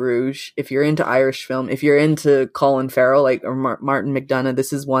liked In Bruges, if you're into Irish film, if you're into Colin Farrell, or Martin McDonagh,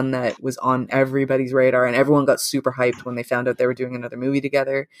 this is one that was on everybody's radar, and everyone got super hyped when they found out they were doing another movie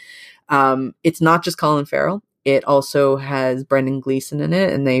together. It's not just Colin Farrell. It also has Brendan Gleeson in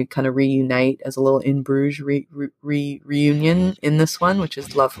it, and they kind of reunite as a little In Bruges reunion in this one, which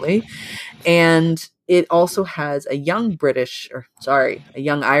is lovely. And it also has a young Irish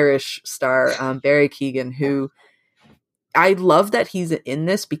star, Barry Keoghan, who I love that he's in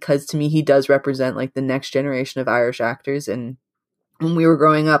this because to me he does represent like the next generation of Irish actors. And when we were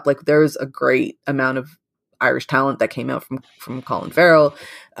growing up, like there was a great amount of Irish talent that came out from Colin Farrell,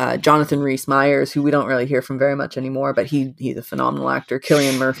 Jonathan Rhys-Meyers, who we don't really hear from very much anymore, but he's a phenomenal actor.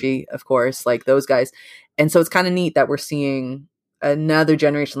 Cillian Murphy, of course, like those guys. And so it's kind of neat that we're seeing another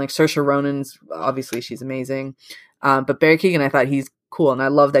generation, like Saoirse Ronan's, obviously she's amazing. But Barry Keoghan, I thought he's cool, and I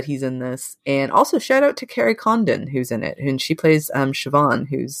love that he's in this. And also shout out to Kerry Condon, who's in it, and she plays Siobhan,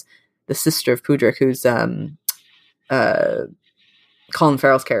 who's the sister of Pudrick, who's Colin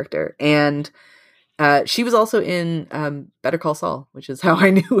Farrell's character. And she was also in Better Call Saul, which is how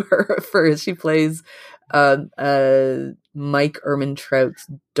I knew her at first. She plays Mike Ehrmantraut's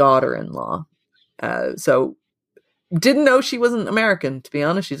daughter-in-law. So didn't know she wasn't American, to be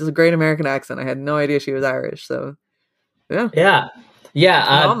honest. She does a great American accent. I had no idea she was Irish. So yeah.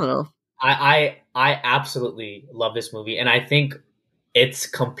 Phenomenal. I absolutely love this movie, and I think it's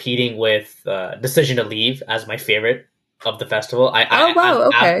competing with Decision to Leave as my favorite of the festival. I'm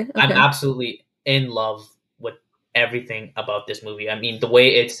absolutely in love with everything about this movie. I mean, the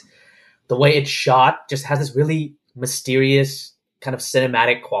way it's shot just has this really mysterious kind of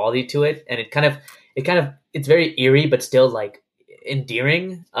cinematic quality to it, and it's very eerie but still like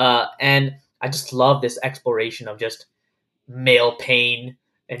endearing. And I just love this exploration of just male pain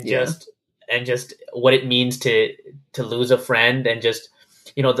and Yeah. just what it means to lose a friend, and just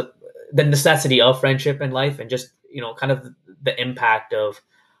the necessity of friendship in life, and just kind of the impact of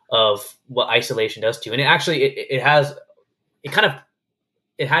what isolation does to you. And it has it kind of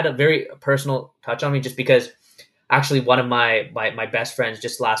it had a very personal touch on me, just because actually one of my best friends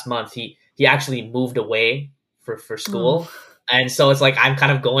just last month, he actually moved away for Oh. school. And so it's like I'm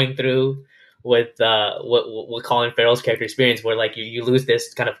kind of going through with what Colin Farrell's character experience, where like you lose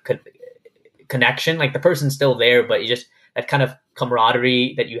this kind of connection. Like the person's still there, but you just, that kind of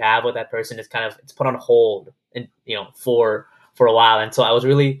camaraderie that you have with that person is kind of, it's put on hold, and for a while. And so I was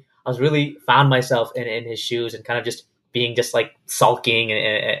really found myself in his shoes, and kind of just being just like sulking,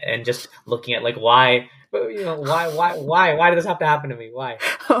 and just looking at like, why did this have to happen to me? Why?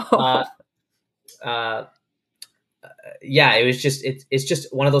 uh uh yeah, it was just, it's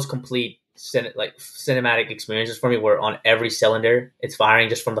just one of those complete cinematic experiences for me, where on every cylinder it's firing,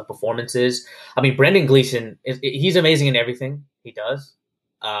 just from the performances. I mean, Brendan Gleeson he's amazing in everything he does.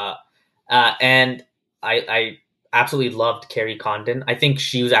 uh and I absolutely loved Carrie Condon. I think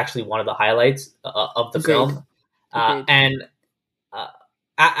she was actually one of the highlights of the Agreed. film. Agreed. And uh,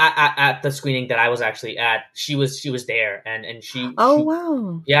 at the screening that I was actually at, she was there, and Oh, she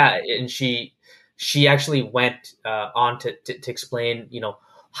wow. yeah, and she actually went on to explain,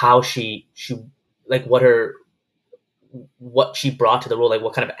 how she like what she brought to the role, like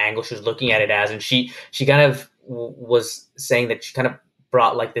what kind of angle she was looking at it as. And she kind of was saying that she kind of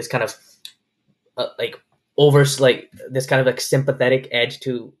brought like this kind of like over like this kind of like sympathetic edge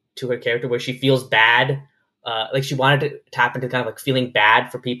to her character, where she feels bad, like she wanted to tap into kind of like feeling bad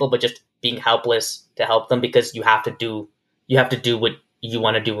for people, but just being helpless to help them, because you have to do what you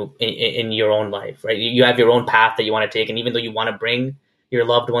want to do in your own life, right? You have your own path that you want to take, and even though you want to bring your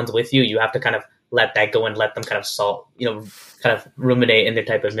loved ones with you, you have to kind of let that go, and let them kind of kind of ruminate in their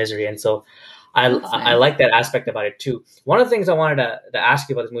type of misery. And so That's I nice. like that aspect about it too. One of the things I wanted to ask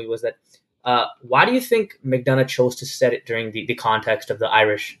you about this movie was that, why do you think McDonagh chose to set it during the context of the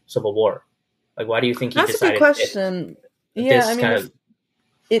Irish Civil War? Like, why do you think he That's a good decided question. Yeah, I this mean, kind if of?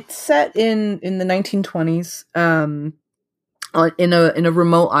 it's set in the 1920s, in a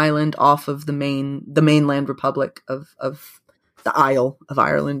remote island off of the mainland republic of the Isle of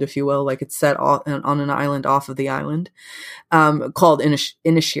Ireland, if you will. Like it's set on an island off of the island, called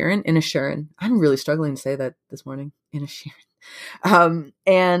Inisherin. I'm really struggling to say that this morning. Inisherin.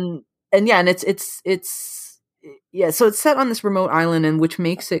 And yeah, and it's yeah. So it's set on this remote island, and which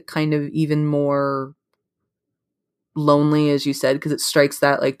makes it kind of even more lonely, as you said, because it strikes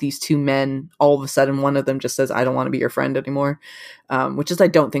that like these two men, all of a sudden one of them just says, I don't want to be your friend anymore, which is, I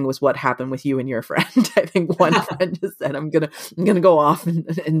don't think, was what happened with you and your friend. I think one friend just said, I'm gonna go off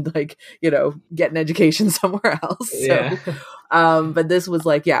and like get an education somewhere else. Yeah. So but this was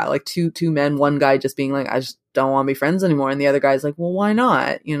like, yeah, like two men, one guy just being like, I just don't want to be friends anymore, and the other guy's like, well, why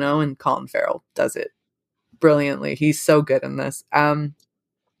not, and Colin Farrell does it brilliantly. He's so good in this.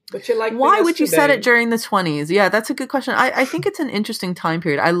 But you like me Why would you set it yesterday. during the 20s? Yeah, that's a good question. I think it's an interesting time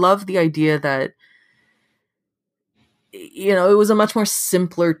period. I love the idea that, it was a much more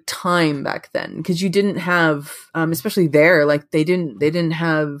simpler time back then, because you didn't have, especially there, like they didn't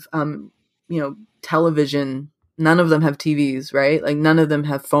have, television. None of them have TVs, right? Like none of them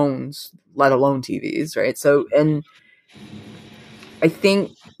have phones, let alone TVs, right? So, and I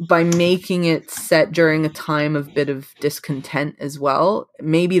think by making it set during a time of bit of discontent as well,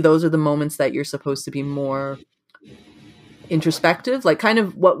 maybe those are the moments that you're supposed to be more introspective, like kind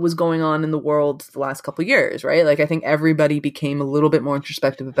of what was going on in the world the last couple of years, right? Like I think everybody became a little bit more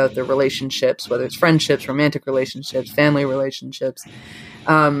introspective about their relationships, whether it's friendships, romantic relationships, family relationships,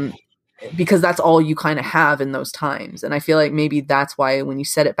 because that's all you kind of have in those times. And I feel like maybe that's why when you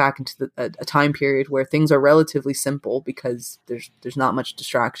set it back into a time period where things are relatively simple, because there's not much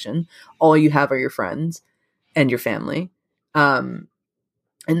distraction, all you have are your friends and your family, and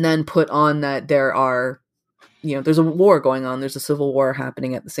then put on that there are, there's a war going on, there's a civil war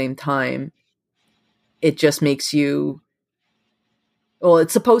happening at the same time. It just makes you, well,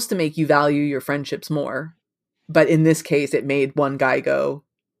 it's supposed to make you value your friendships more, but in this case it made one guy go,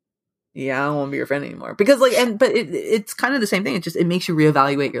 yeah, I don't want to be your friend anymore. Because like, but it's kind of the same thing. It makes you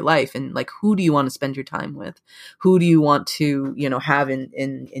reevaluate your life, and like, who do you want to spend your time with? Who do you want to, have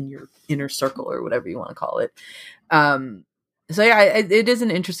in your inner circle, or whatever you want to call it? So yeah, it is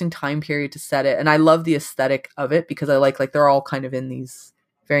an interesting time period to set it, and I love the aesthetic of it because I like they're all kind of in these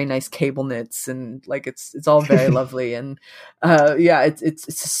very nice cable knits, and like it's all very lovely, and yeah, it's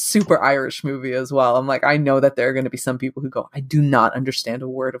a super Irish movie as well. I'm like, I know that there are going to be some people who go, I do not understand a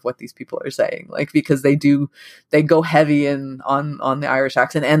word of what these people are saying, like because they go heavy in on the Irish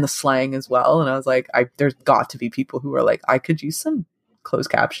accent and the slang as well, and I was like, there's got to be people who are like, I could use some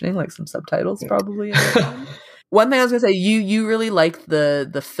closed captioning, like some subtitles probably. One thing I was gonna say, you really liked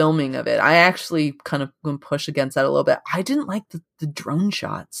the filming of it. I actually kind of going to push against that a little bit. I didn't like the drone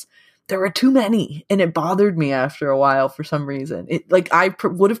shots. There were too many, and it bothered me after a while for some reason. It like I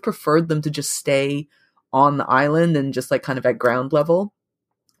would have preferred them to just stay on the island and just like kind of at ground level.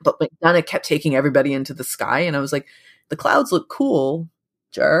 But like then it kept taking everybody into the sky, and I was like, the clouds look cool,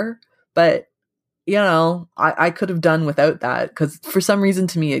 sure, but you know, I could have done without that because for some reason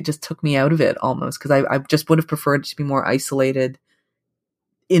to me, it just took me out of it almost because I just would have preferred it to be more isolated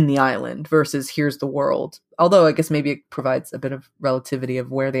in the island versus here's the world. Although I guess maybe it provides a bit of relativity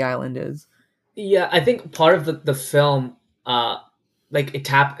of where the island is. Yeah, I think part of the film, like it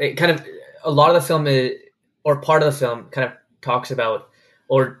kind of, a lot of the film is, or part of the film kind of talks about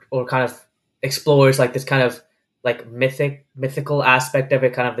or kind of explores like this kind of like mythical aspect of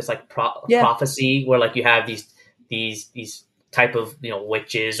it, kind of this like prophecy where like you have these type of, you know,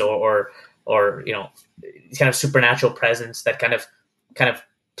 witches or you know, these kind of supernatural presence that kind of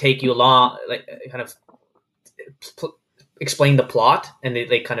take you along, like kind of explain the plot, and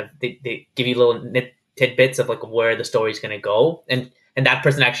they give you little tidbits of like where the story's going to go, and that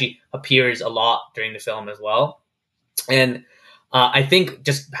person actually appears a lot during the film as well. And I think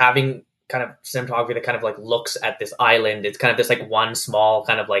just having kind of cinematography that kind of like looks at this island, it's kind of this like one small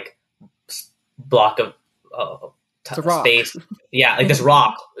kind of like block of space, yeah, like this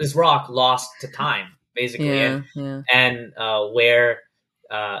rock lost to time basically, and where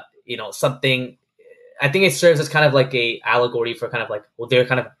you know, something, I think it serves as kind of like a allegory for kind of like, well, their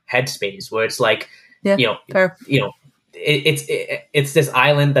kind of headspace where it's like, you know, it's this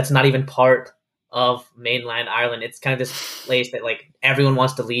island that's not even part of mainland Ireland. It's kind of this place that like everyone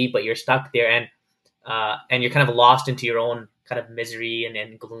wants to leave, but you're stuck there, and you're kind of lost into your own kind of misery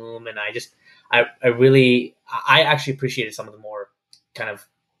and gloom. And I actually appreciated some of the more kind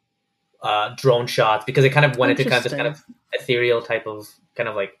of drone shots because it kind of went into kind of this kind of ethereal type of kind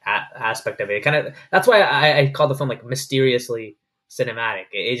of like aspect of it. That's why I call the film like mysteriously cinematic.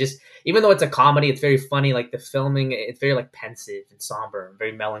 It just, even though it's a comedy, it's very funny. Like the filming, it's very like pensive and somber and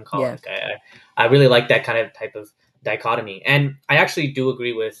very melancholic. Yeah. I really like that kind of type of dichotomy, and I actually do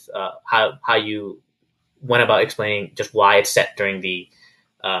agree with how you went about explaining just why it's set during the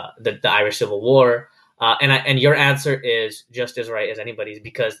Irish Civil War. And your answer is just as right as anybody's,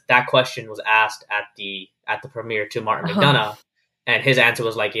 because that question was asked at the premiere to Martin McDonagh, and his answer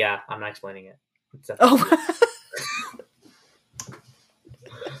was like, "Yeah, I'm not explaining it."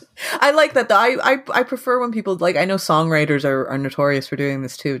 I like that though. I prefer when people, like, I know songwriters are notorious for doing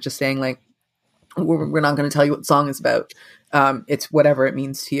this too, just saying like, we're not going to tell you what the song is about. It's whatever it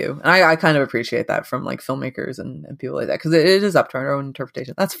means to you. And I kind of appreciate that from like filmmakers and people like that, because it is up to our own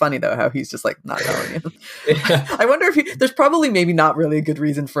interpretation. That's funny though, how he's just like not telling you. I wonder if there's probably maybe not really a good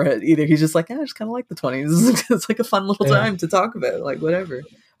reason for it either. He's just like, I just kind of like the 20s. It's like a fun little time to talk about, like whatever.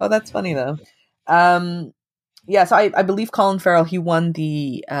 Oh, that's funny though. Yeah, so I believe Colin Farrell, he won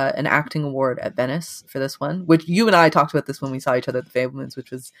the an acting award at Venice for this one, which you and I talked about this when we saw each other at the Fabelmans,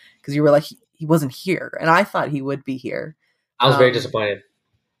 which was because you were like, he wasn't here, and I thought he would be here. I was very disappointed.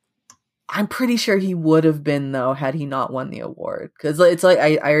 I'm pretty sure he would have been, though, had he not won the award, because it's like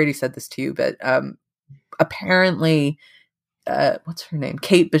I already said this to you, but apparently, what's her name?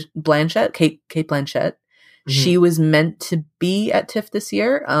 Cate Blanchett. Mm-hmm. She was meant to be at TIFF this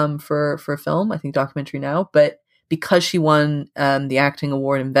year for a film, I think documentary now, but because she won the acting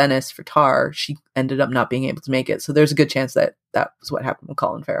award in Venice for Tar, she ended up not being able to make it. So there's a good chance that was what happened with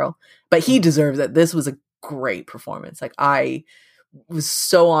Colin Farrell. But he deserves it. This was a great performance. Like, I was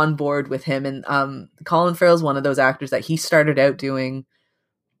so on board with him. And Colin Farrell's one of those actors that he started out doing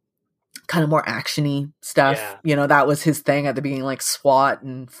kind of more actiony stuff. Yeah. You know, that was his thing at the beginning, like SWAT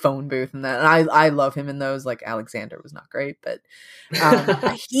and Phone Booth and that. And I love him in those. Like, Alexander was not great, but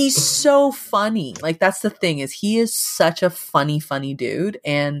he's so funny. Like, that's the thing, is he is such a funny dude.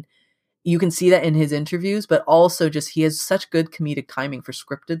 And you can see that in his interviews, but also just he has such good comedic timing for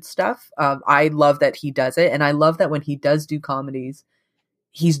scripted stuff. I love that he does it. And I love that when he does do comedies,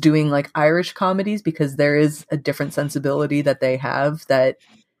 he's doing like Irish comedies, because there is a different sensibility that they have that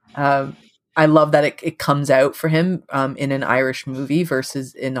I love that it comes out for him in an Irish movie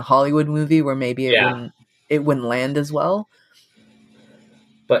versus in a Hollywood movie where maybe it wouldn't land as well.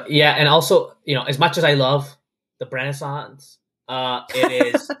 But yeah, and also, as much as I love the Renaissance,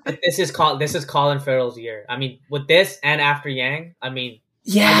 this is Colin Farrell's year. I mean, with this and After Yang, I mean,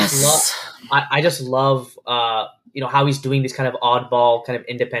 Yes. I just love how he's doing these kind of oddball, kind of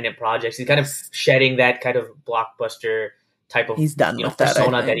independent projects. He's kind of shedding that kind of blockbuster type of He's done with that,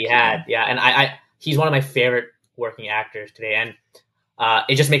 persona that he had. Yeah, and I he's one of my favorite working actors today, and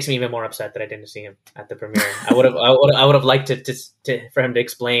it just makes me even more upset that I didn't see him at the premiere. I would have liked to for him to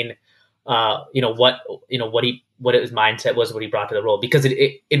explain, what his mindset was, what he brought to the role, because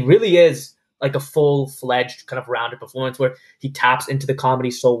it really is like a full-fledged kind of rounded performance where he taps into the comedy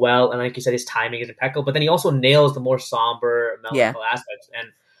so well, and like you said, his timing is impeccable. But then he also nails the more somber, melancholy aspects,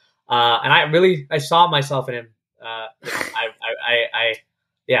 and I saw myself in him.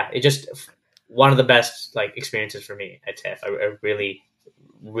 It just one of the best like experiences for me at TIFF. I really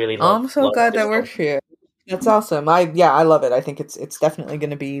love. I'm so glad that works for you. That's awesome. I love it. I think it's definitely going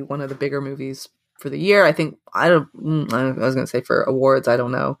to be one of the bigger movies for the year. I think I was going to say for awards, I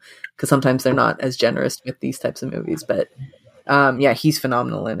don't know, because sometimes they're not as generous with these types of movies. But he's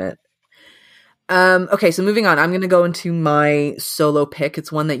phenomenal in it. Okay, so moving on, I'm going to go into my solo pick.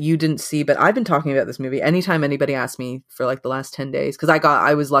 It's one that you didn't see, but I've been talking about this movie anytime anybody asked me for like the last 10 days, because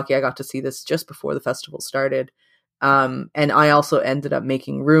I was lucky. I got to see this just before the festival started. And I also ended up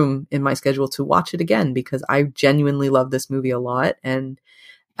making room in my schedule to watch it again because I genuinely love this movie a lot. And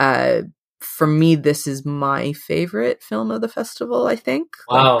for me, this is my favorite film of the festival, I think.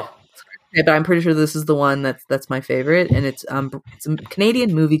 Wow. But I'm pretty sure this is the one that's my favorite. And it's a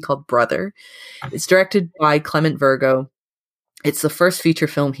Canadian movie called Brother. It's directed by Clement Virgo. It's the first feature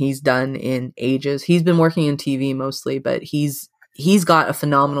film he's done in ages. He's been working in TV mostly, but he's got a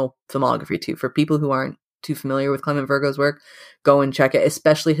phenomenal filmography too. For people who aren't too familiar with Clement Virgo's work, go and check it.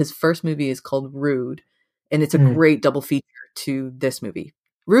 Especially his first movie is called Rude, and it's a great double feature to this movie.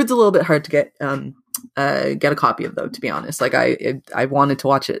 Rude's a little bit hard to get a copy of, though, to be honest. Like I wanted to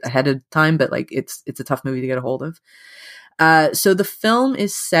watch it ahead of time, but like it's a tough movie to get a hold of. So the film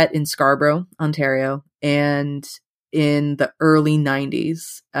is set in Scarborough, Ontario, and in the early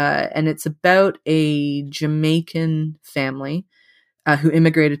 90s. And it's about a Jamaican family who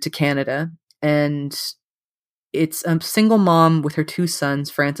immigrated to Canada. And it's a single mom with her two sons,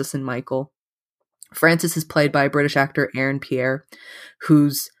 Francis and Michael. Francis is played by British actor Aaron Pierre,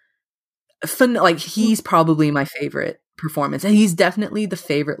 who's he's probably my favorite performance. And he's definitely the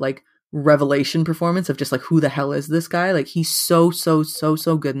favorite, like, revelation performance of just like, who the hell is this guy? Like, he's so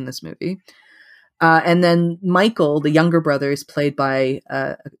good in this movie. And then Michael, the younger brother, is played by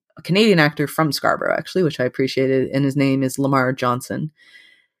a Canadian actor from Scarborough, actually, which I appreciated. And his name is Lamar Johnson.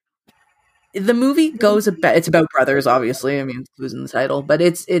 The movie it's about brothers, obviously. I mean, who's in the title, but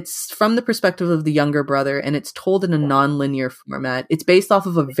it's from the perspective of the younger brother, and it's told in a non-linear format. It's based off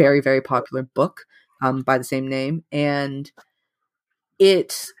of a very, very popular book by the same name, and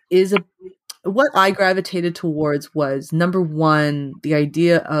it is what I gravitated towards was, number one, the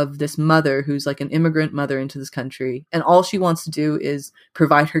idea of this mother who's like an immigrant mother into this country, and all she wants to do is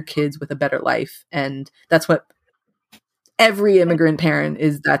provide her kids with a better life, and that's what every immigrant parent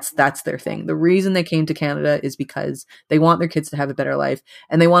that's their thing. The reason they came to Canada is because they want their kids to have a better life,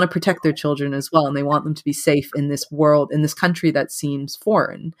 and they want to protect their children as well, and they want them to be safe in this world, in this country that seems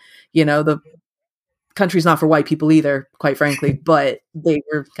foreign. The country's not for white people either, quite frankly, but they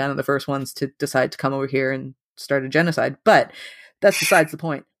were kind of the first ones to decide to come over here and start a genocide. But that's besides the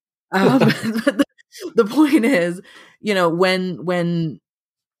point. The point is, when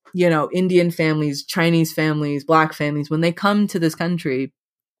Indian families, Chinese families, Black families, when they come to this country,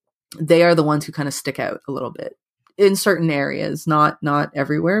 they are the ones who kind of stick out a little bit in certain areas, not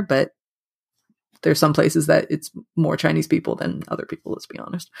everywhere, but there's some places that it's more Chinese people than other people, let's be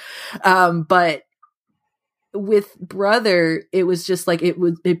honest. But with Brother, it was just like,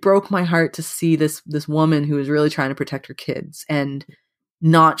 it broke my heart to see this woman who was really trying to protect her kids and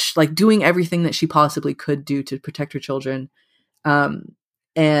not doing everything that she possibly could do to protect her children.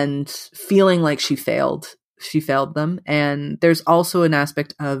 And feeling like she failed them. And there's also an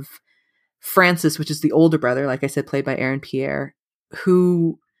aspect of Francis, which is the older brother, like I said, played by Aaron Pierre,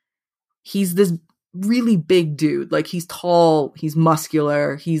 who he's this really big dude. Like, he's tall, he's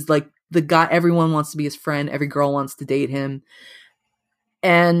muscular, he's like the guy everyone wants to be his friend, every girl wants to date him.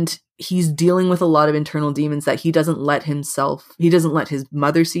 And he's dealing with a lot of internal demons that he doesn't let his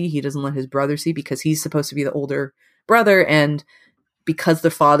mother see, he doesn't let his brother see, because he's supposed to be the older brother, and because the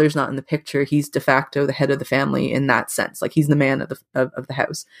father's not in the picture, he's de facto the head of the family in that sense. Like, he's the man of the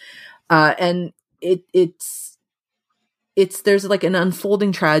house. And it's there's like an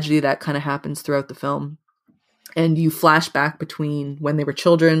unfolding tragedy that kind of happens throughout the film. and you flash back between when they were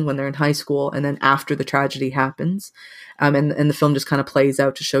children, when they're in high school, and then after the tragedy happens. And the film just kind of plays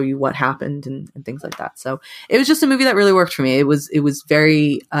out to show you what happened and things like that. So it was just a movie that really worked for me. It was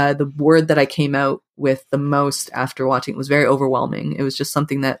very, the word that I came out with the most after watching it was very overwhelming. It was just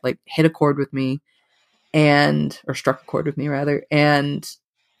something that like hit a chord with me or struck a chord with me rather. And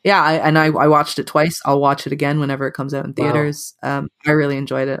yeah, I watched it twice. I'll watch it again whenever it comes out in theaters. Wow. I really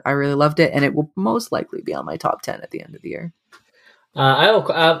enjoyed it. I really loved it. And it will most likely be on my top 10 at the end of the year. I have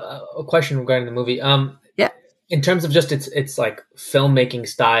a question regarding the movie. Yeah. In terms of just its like filmmaking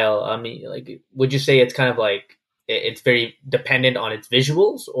style, I mean, like, would you say it's kind of like it's very dependent on its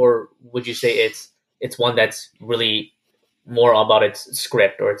visuals, or would you say it's one that's really more about its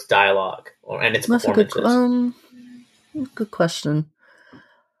script or its dialogue and its performances? Good question.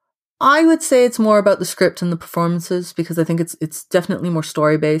 I would say it's more about the script and the performances because I think it's definitely more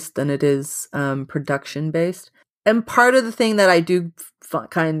story based than it is production based. And part of the thing that I do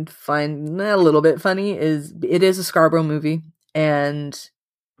find a little bit funny is it is a Scarborough movie, and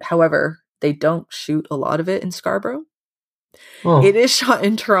however, they don't shoot a lot of it in Scarborough. Oh. It is shot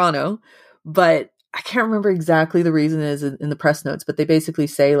in Toronto, but I can't remember exactly the reason is in the press notes, but they basically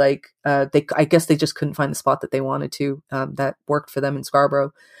say like I guess they just couldn't find the spot that they wanted to that worked for them in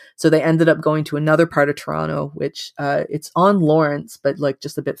Scarborough. So they ended up going to another part of Toronto, which it's on Lawrence, but like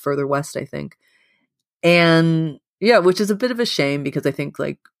just a bit further west, I think. And yeah, which is a bit of a shame because I think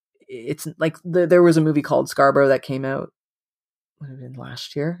like it's like there was a movie called Scarborough that came out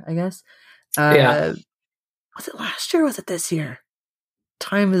last year, I guess. Yeah. Was it last year or was it this year?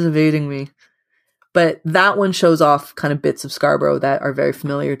 Time is evading me. But that one shows off kind of bits of Scarborough that are very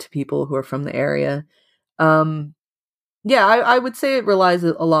familiar to people who are from the area. Yeah, I would say it relies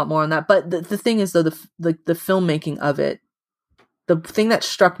a lot more on that. But the thing is, though, the filmmaking of it, the thing that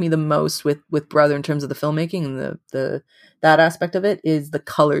struck me the most with Brother in terms of the filmmaking and that aspect of it is the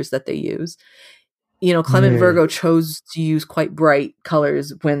colors that they use. You know, Clement Virgo chose to use quite bright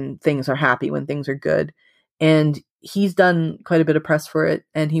colors when things are happy, when things are good. And he's done quite a bit of press for it.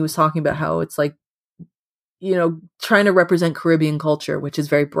 And he was talking about how it's like, you know, trying to represent Caribbean culture, which is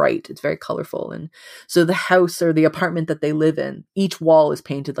very bright. It's very colorful. And so the house or the apartment that they live in, each wall is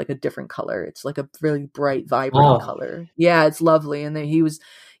painted like a different color. It's like a really bright, vibrant color. Yeah, it's lovely. And then he was,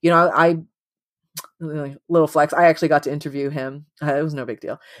 you know, little flex. I actually got to interview him. It was no big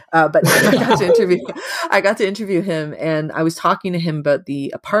deal. But I got to interview him, and I was talking to him about the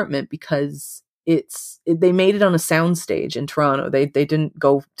apartment because they made it on a soundstage in Toronto. They didn't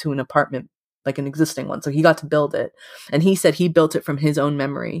go to an apartment like an existing one. So he got to build it. And he said he built it from his own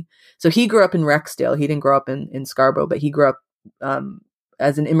memory. So he grew up in Rexdale. He didn't grow up in Scarborough, but he grew up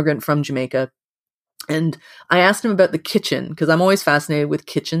as an immigrant from Jamaica. And I asked him about the kitchen because I'm always fascinated with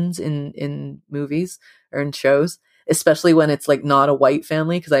kitchens in movies or in shows, especially when it's like not a white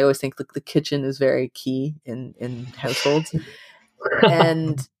family, because I always think the kitchen is very key in households.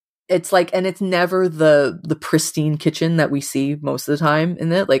 And it's like, and it's never the pristine kitchen that we see most of the time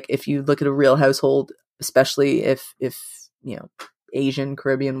in it. Like if you look at a real household, especially if you know, Asian,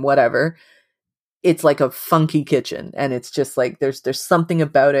 Caribbean, whatever, it's like a funky kitchen, and it's just like there's something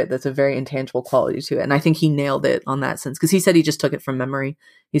about it that's a very intangible quality to it. And I think he nailed it on that sense because he said he just took it from memory.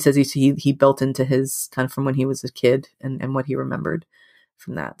 He says he built into his kind of from when he was a kid and what he remembered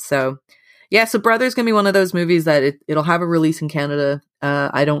from that. So yeah, so Brother's gonna be one of those movies that it'll have a release in Canada.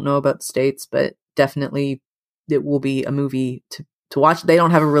 I don't know about the States, but definitely it will be a movie to watch. They don't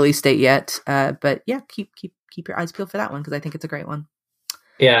have a release date yet, but yeah, keep your eyes peeled for that one because I think it's a great one.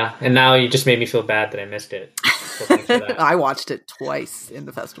 Yeah, and now you just made me feel bad that I missed it. So I watched it twice in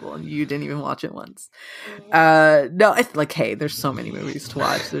the festival, and you didn't even watch it once. No, it's like, hey, there's so many movies to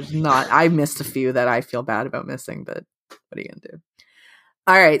watch. I missed a few that I feel bad about missing, but what are you gonna do?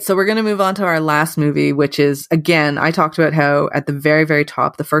 All right, so we're going to move on to our last movie, which is, again, I talked about how at the very, very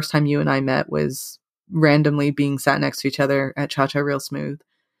top, the first time you and I met was randomly being sat next to each other at Cha Cha Real Smooth.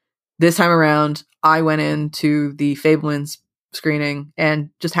 This time around, I went into the Fabelmans screening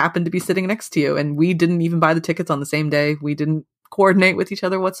and just happened to be sitting next to you, and we didn't even buy the tickets on the same day. We didn't coordinate with each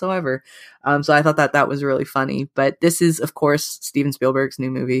other whatsoever. So I thought that was really funny. But this is, of course, Steven Spielberg's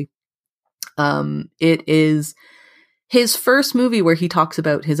new movie. It is his first movie where he talks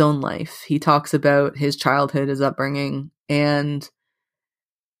about his own life. He talks about his childhood, his upbringing, and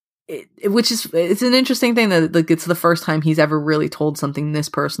it's an interesting thing that like it's the first time he's ever really told something this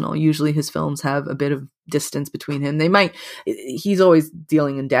personal. Usually his films have a bit of distance between him. He's always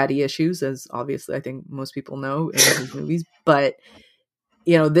dealing in daddy issues, as obviously I think most people know in his movies, but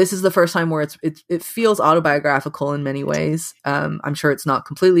this is the first time where it feels autobiographical in many ways. I'm sure it's not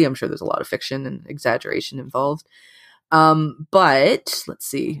completely. I'm sure there's a lot of fiction and exaggeration involved. But let's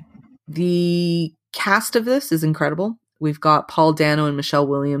see. The cast of this is incredible. We've got Paul Dano and Michelle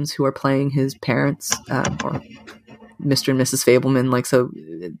Williams, who are playing his parents, or Mr. and Mrs.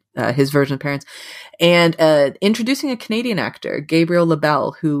 Fabelman, his version of parents. And introducing a Canadian actor, Gabriel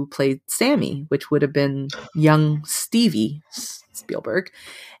LaBelle, who played Sammy, which would have been young Stevie Spielberg.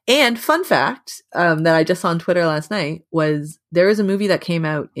 And fun fact that I just saw on Twitter last night was there is a movie that came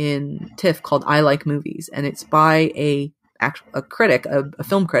out in TIFF called I Like Movies, and it's by a critic, a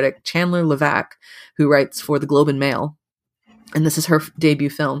film critic, Chandler Levac, who writes for the Globe and Mail. And this is her debut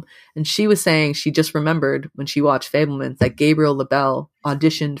film. And she was saying she just remembered when she watched Fabelmans that Gabriel LaBelle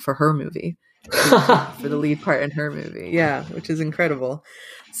auditioned for her movie, for the lead part in her movie. Yeah, which is incredible.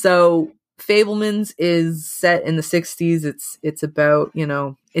 So Fabelmans is set in the 60s. It's about,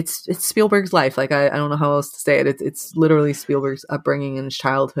 it's Spielberg's life. Like, I don't know how else to say it. It's literally Spielberg's upbringing in his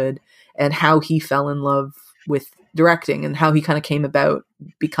childhood and how he fell in love with directing and how he kind of came about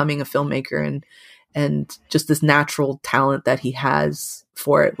becoming a filmmaker and just this natural talent that he has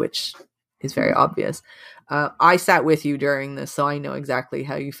for it, which is very obvious. I sat with you during this, so I know exactly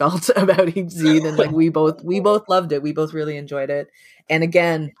how you felt about each scene, and like we both loved it. We both really enjoyed it, and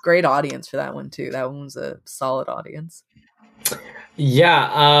again, great audience for that one too. That one was a solid audience.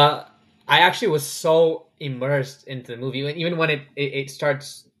 Yeah, I actually was so immersed into the movie, even when it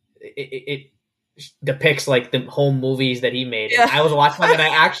starts. It depicts like the home movies that he made. Yeah. I was watching it, and I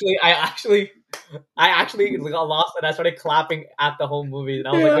actually got lost, and I started clapping at the whole movie, and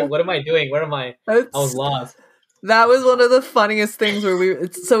I was like, "What am I doing? Where am I?" I was lost. That was one of the funniest things where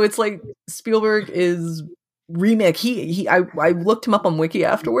it's like Spielberg is remake. I looked him up on Wiki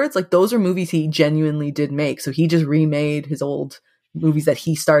afterwards. Like, those are movies he genuinely did make. So he just remade his old movies that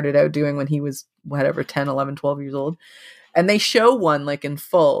he started out doing when he was 10, 11, 12 years old. And they show one like in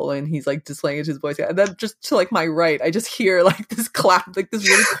full, and he's like displaying it to his Boy Scout. And then just to like my right, I just hear like this clap, like this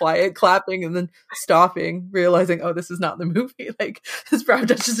really quiet clapping, and then stopping, realizing, oh, this is not the movie. Like, this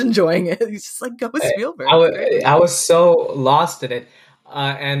project just enjoying it. He's just like, go with Spielberg. I was so lost in it,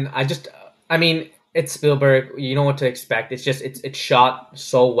 and I mean, it's Spielberg. You know what to expect. It's just it's shot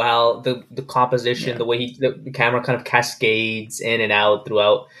so well. The composition, the way the camera kind of cascades in and out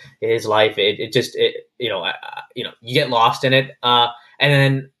throughout his life. You get lost in it. And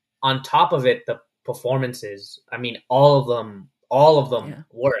then on top of it, the performances. I mean, all of them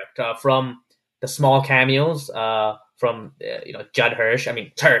worked. From the small cameos, from Judd Hirsch. I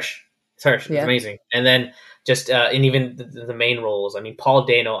mean, Hirsch is amazing. And then just and even the main roles. I mean, Paul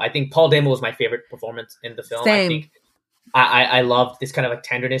Dano. I think Paul Dano was my favorite performance in the film. Same. I think I loved this kind of like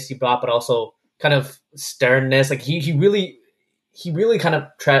tenderness he brought, but also kind of sternness. Like he really kind of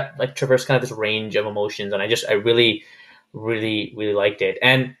traversed kind of this range of emotions, and I really, really, really liked it.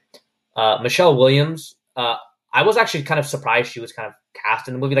 And Michelle Williams, I was actually kind of surprised she was kind of cast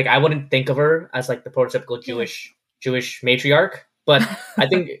in the movie. Like, I wouldn't think of her as like the prototypical Jewish matriarch. But I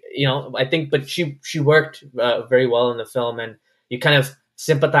think, but she worked very well in the film, and you kind of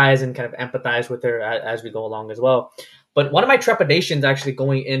sympathize and kind of empathize with her as we go along as well. But one of my trepidations actually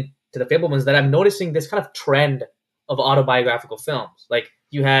going into the Fabelmans is that I'm noticing this kind of trend of autobiographical films. Like,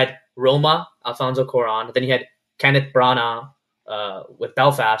 you had Roma, Alfonso Cuarón, then you had Kenneth Branagh with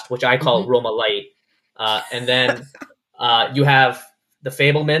Belfast, which I call Roma Light, and then you have the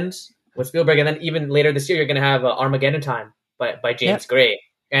Fabelmans with Spielberg, and then even later this year you're going to have Armageddon Time by James Gray.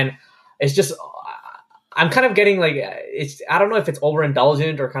 And it's just, I'm kind of getting like, I don't know if it's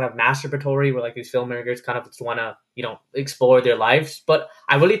overindulgent or kind of masturbatory, where like these filmmakers kind of just want to, explore their lives. But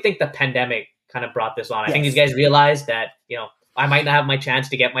I really think the pandemic kind of brought this on. I think these guys realized that, I might not have my chance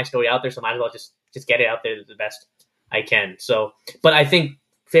to get my story out there, so I might as well just get it out there the best I can. So, but I think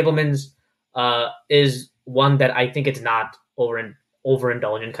Fabelmans is one that I think it's not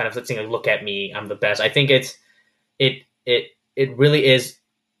overindulgent, kind of saying, look at me, I'm the best. I think it really is,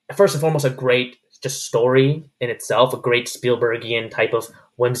 first and foremost, a great just story in itself, a great Spielbergian type of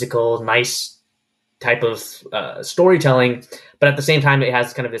whimsical, nice type of storytelling. But at the same time, it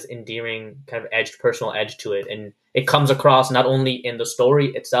has kind of this endearing kind of personal edge to it. And it comes across not only in the story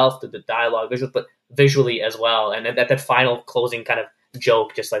itself, the dialogue, visuals, but visually as well. And that final closing kind of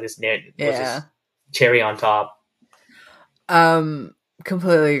joke, just like this cherry on top.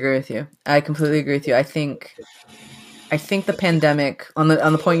 Completely agree with you. I completely agree with you. I think the pandemic, on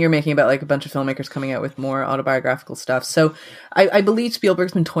the point you're making about like a bunch of filmmakers coming out with more autobiographical stuff. So I believe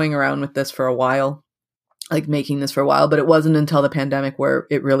Spielberg's been toying around with this for a while, like making this for a while, but it wasn't until the pandemic where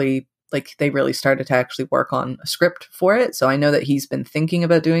it really like they really started to actually work on a script for it. So I know that he's been thinking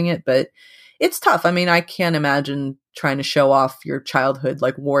about doing it, but it's tough. I mean, I can't imagine trying to show off your childhood,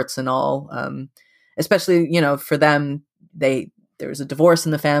 like warts and all. Especially, you know, for them, there's a divorce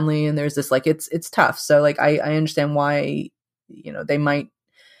in the family and there's this, like, it's tough. So like, I understand why, you know,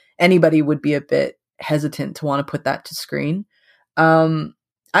 anybody would be a bit hesitant to want to put that to screen.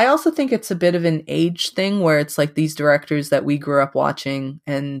 I also think it's a bit of an age thing where it's like these directors that we grew up watching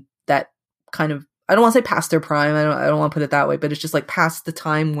and that kind of, I don't want to say past their prime. I don't want to put it that way, but it's just like past the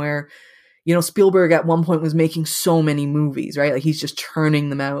time where, you know, Spielberg at one point was making so many movies, right? Like he's just churning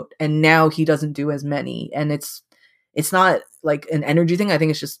them out, and now he doesn't do as many. And it's not like an energy thing. I think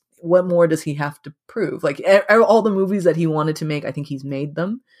it's just, what more does he have to prove? Like all the movies that he wanted to make, I think he's made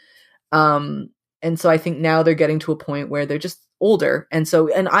them. And so I think now they're getting to a point where they're just older. And so,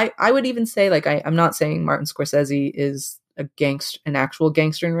 and I would even say, like, I'm not saying Martin Scorsese is an actual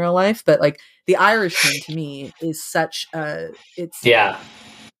gangster in real life, but like The Irishman to me is such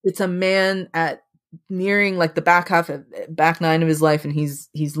it's a man at nearing like the back nine of his life, and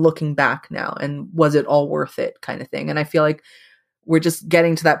he's looking back now, and was it all worth it, kind of thing. And I feel like we're just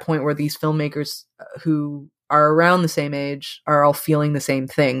getting to that point where these filmmakers who are around the same age are all feeling the same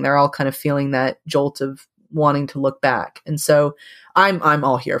thing. They're all kind of feeling that jolt of wanting to look back. And so I'm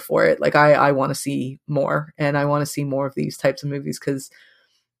all here for it. Like I want to see more, and I want to see more of these types of movies, because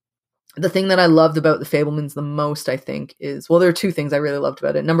the thing that I loved about The Fabelmans the most, I think, is, well, there are two things I really loved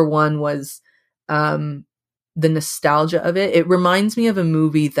about it. Number one was the nostalgia of it. It reminds me of a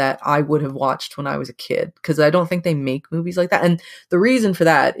movie that I would have watched when I was a kid, because I don't think they make movies like that. And the reason for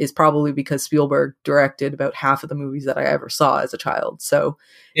that is probably because Spielberg directed about half of the movies that I ever saw as a child. So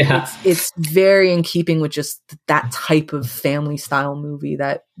yeah, it's very in keeping with just that type of family style movie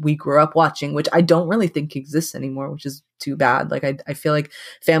that we grew up watching, which I don't really think exists anymore, which is too bad. Like I feel like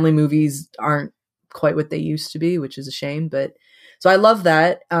family movies aren't quite what they used to be, which is a shame. But so I love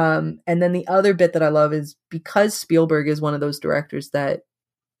that. And then the other bit that I love is because Spielberg is one of those directors that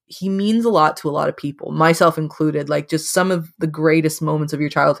he means a lot to a lot of people, myself included. Like just some of the greatest moments of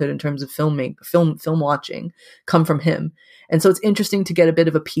your childhood in terms of film watching come from him. And so it's interesting to get a bit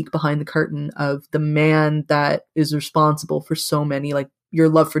of a peek behind the curtain of the man that is responsible for so many, like your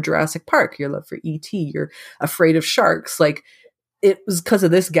love for Jurassic Park, your love for E.T., you're afraid of sharks. Like it was because of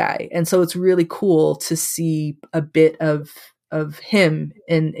this guy. And so it's really cool to see a bit of him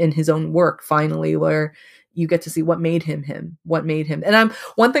in his own work finally, where you get to see what made him. And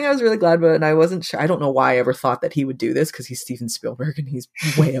one thing I was really glad about, and I wasn't sure, I don't know why I ever thought that he would do this, because he's Steven Spielberg and he's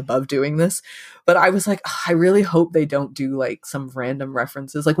way above doing this, but I was like, I really hope they don't do like some random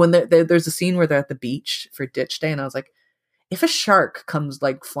references. Like when there's a scene where they're at the beach for Ditch Day, and I was like, if a shark comes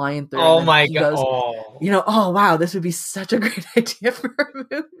like flying through, oh my god, you know, oh wow, this would be such a great idea for a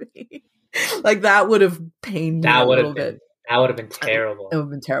movie. Like that would have pained me a little bit. That would have been terrible. It would have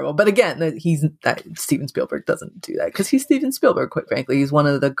been terrible. But again, Steven Spielberg doesn't do that, because he's Steven Spielberg, quite frankly. He's one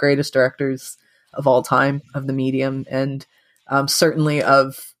of the greatest directors of all time, of the medium, and certainly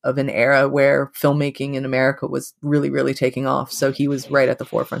of an era where filmmaking in America was really, really taking off. So he was right at the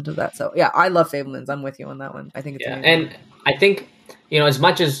forefront of that. So yeah, I love Fabelmans. I'm with you on that one. I think it's amazing. And I think, you know, as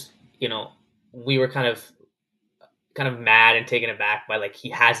much as, you know, we were kind of mad and taken aback by like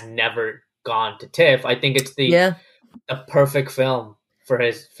he has never gone to TIFF, I think it's the perfect film for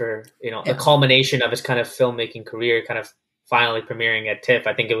the culmination of his kind of filmmaking career, kind of finally premiering at TIFF.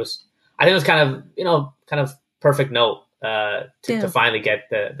 I think it was kind of perfect note to finally get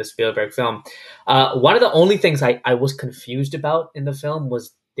the Spielberg film. One of the only things I was confused about in the film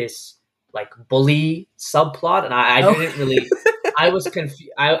was this like bully subplot, and I didn't really. I was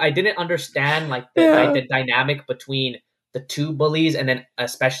confused. I didn't understand like the dynamic between the two bullies, and then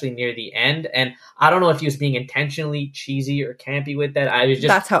especially near the end. And I don't know if he was being intentionally cheesy or campy with that. I was just,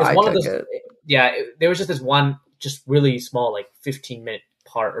 that's how I took it. Yeah, there was just this one, just really small, like 15-minute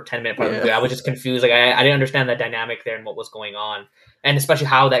part or 10-minute part of the movie. I was just confused. Like I didn't understand the dynamic there and what was going on, and especially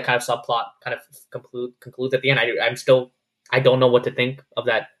how that kind of subplot kind of concludes at the end. I don't know what to think of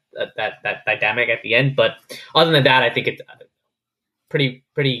that dynamic at the end. But other than that, I think it's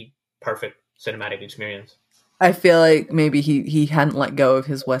pretty perfect cinematic experience. I feel like maybe he hadn't let go of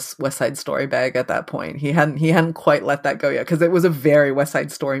his West Side Story bag at that point. He hadn't quite let that go yet, because it was a very West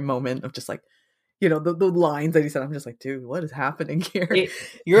Side Story moment of just like, you know, the lines that he said. I'm just like, dude, what is happening here?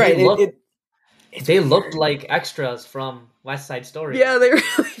 You're right. They looked like extras from West Side Story. Yeah, they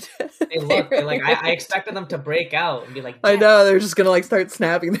really did. They looked like I expected them to break out and be like, I know they're just gonna like start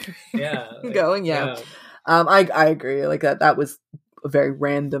snapping their going. Yeah. I agree. Like that was a very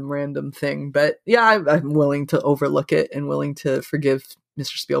random thing, but yeah, I'm willing to overlook it and willing to forgive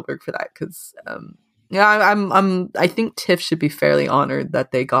Mr. Spielberg for that, because I think TIFF should be fairly honored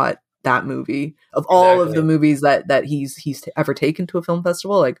that they got that movie of all of the movies that he's ever taken to a film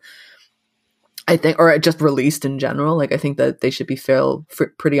festival. Like, I think, or just released in general. Like, I think that they should be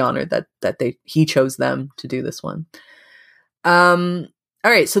pretty honored that he chose them to do this one. All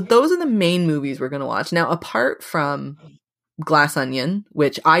right, so those are the main movies we're going to watch. Now, apart from Glass Onion,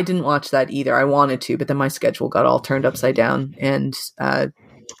 which I didn't watch that either. I wanted to, but then my schedule got all turned upside down and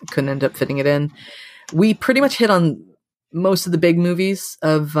couldn't end up fitting it in. We pretty much hit on most of the big movies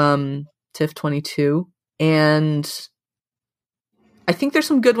of TIFF 22, and I think there's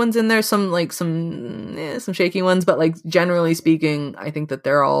some good ones in there, some shaky ones, but like generally speaking, I think that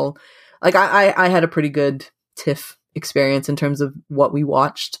they're all like I had a pretty good TIFF experience in terms of what we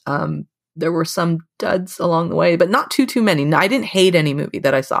watched. There were some duds along the way, but not too many. I didn't hate any movie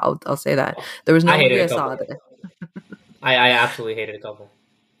that I saw. I'll say that. There was no movie I saw that I absolutely hated a couple.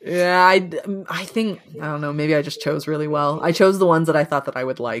 Yeah, I think, I don't know, maybe I just chose really well. I chose the ones that I thought that I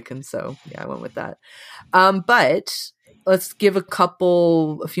would like, and so yeah, I went with that. But let's give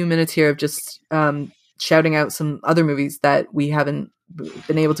a few minutes here of just shouting out some other movies that we haven't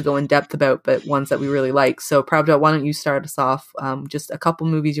been able to go in depth about, but ones that we really like. So Prabhat, why don't you start us off? Just a couple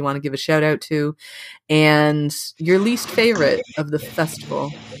movies you want to give a shout out to, and your least favorite of the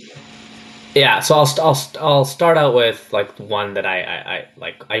festival. Yeah, so I'll start out with like one that I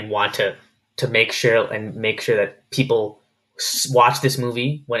want to make sure that people watch this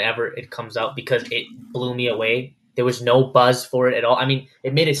movie whenever it comes out, because it blew me away. There was no buzz for it at all. I mean,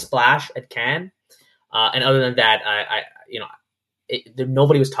 it made a splash at Cannes, and other than that,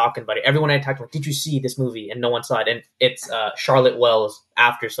 nobody was talking about it. Everyone I talked about, did you see this movie? And no one saw it. And it's Charlotte Wells'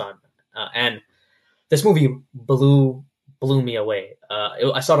 Aftersun, and this movie blew me away.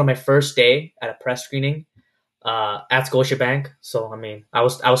 I saw it on my first day at a press screening at Scotiabank. So I mean, I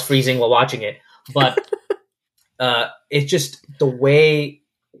was freezing while watching it, but it's just the way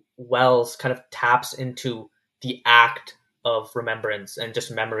Wells kind of taps into the act of remembrance and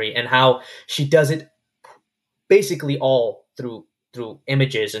just memory, and how she does it basically all through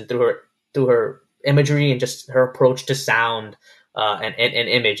images and through her imagery and just her approach to sound and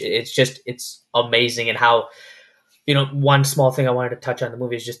image. It's amazing. And how, one small thing I wanted to touch on the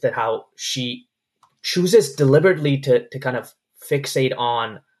movie is just that how she chooses deliberately to kind of fixate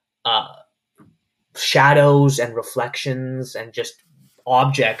on shadows and reflections and just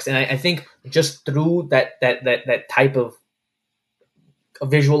objects. And I think just through that type of a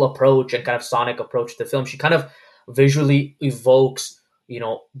visual approach and kind of sonic approach to the film, she kind of visually evokes,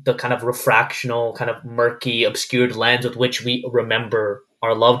 the kind of refractional, kind of murky, obscured lens with which we remember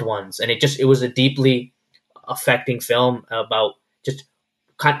our loved ones. And it was a deeply affecting film about just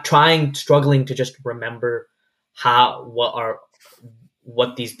struggling to just remember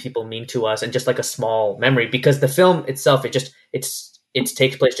what these people mean to us, and just like a small memory, because the film itself, it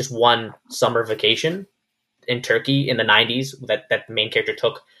takes place just one summer vacation in Turkey in the 90s that the main character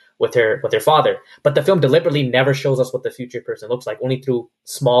took with her father. But the film deliberately never shows us what the future person looks like, only through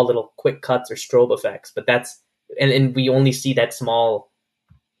small little quick cuts or strobe effects. But and we only see that small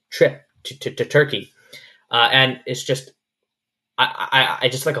trip to Turkey. And it's just, I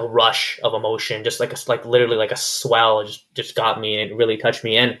just like a rush of emotion, just like literally like a swell just got me, and it really touched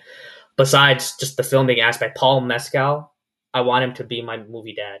me. And besides just the film being aspect, Paul Mescal, I want him to be my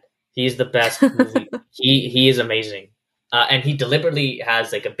movie dad. He's the best movie. He is amazing. And he deliberately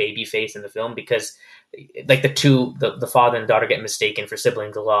has like a baby face in the film, because like the father and daughter get mistaken for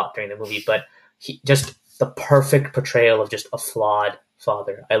siblings a lot during the movie, but he just the perfect portrayal of just a flawed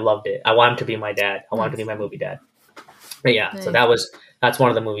father. I loved it. I want him to be my dad. I want him to be my movie dad. But yeah, nice. So that's one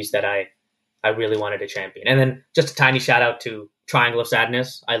of the movies that I really wanted to champion. And then just a tiny shout out to Triangle of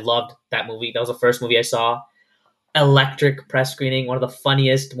Sadness. I loved that movie. That was the first movie I saw. Electric press screening, one of the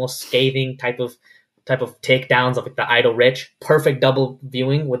funniest, most scathing type of takedowns of like the idle rich. Perfect double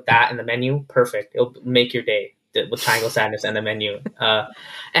viewing with that in the menu. Perfect. It'll make your day with Triangle of Sadness and the menu.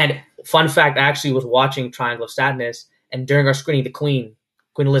 And fun fact, I actually was watching Triangle of Sadness, and during our screening, the Queen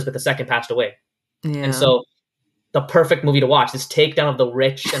Elizabeth II passed away. Yeah. And so the perfect movie to watch, this takedown of the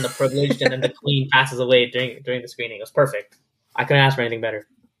rich and the privileged, and then the Queen passes away during the screening. It was perfect. I couldn't ask for anything better.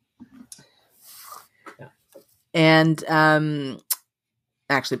 Yeah. And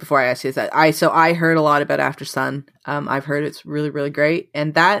actually, before I ask you that, I heard a lot about Aftersun. I've heard it's really, really great.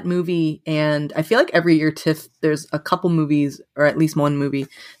 And that movie, and I feel like every year TIFF, there's a couple movies, or at least one movie,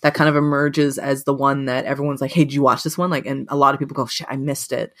 that kind of emerges as the one that everyone's like, hey, did you watch this one? Like, and a lot of people go, shit, I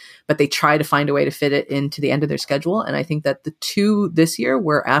missed it. But they try to find a way to fit it into the end of their schedule. And I think that the two this year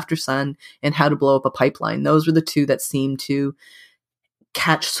were Aftersun and How to Blow Up a Pipeline. Those were the two that seemed to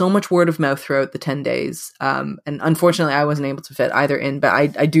catch so much word of mouth throughout the 10 days. And unfortunately, I wasn't able to fit either in, but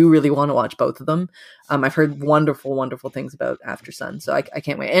I do really want to watch both of them. I've heard wonderful, wonderful things about After Sun, so I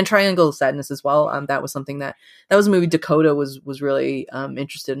can't wait. And Triangle of Sadness as well. That was something that was a movie Dakota was really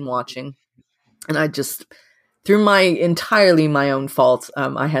interested in watching. And I just, through entirely my own fault,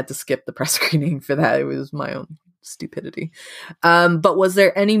 I had to skip the press screening for that. It was my own stupidity. But was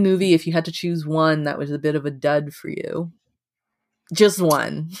there any movie, if you had to choose one, that was a bit of a dud for you? Just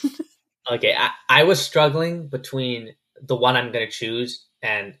one. Okay, I was struggling between the one I'm going to choose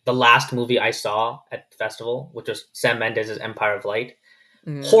and the last movie I saw at the festival, which was Sam Mendes' Empire of Light.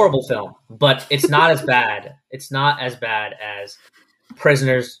 Horrible film, but it's not as bad. It's not as bad as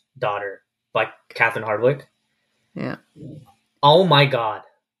Prisoner's Daughter by Catherine Hardwicke. Yeah. Oh my God.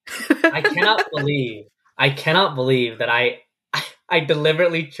 I cannot believe that I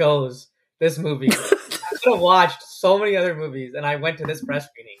deliberately chose this movie. I could have watched so many other movies, and I went to this press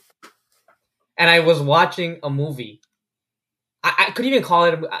screening. And I was watching a movie. I could even call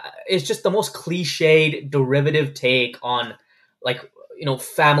it, it's just the most cliched derivative take on, like, you know,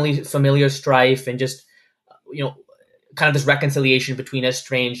 familiar strife and just, you know, kind of this reconciliation between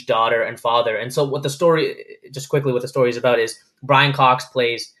estranged daughter and father. And so what the story is about is Brian Cox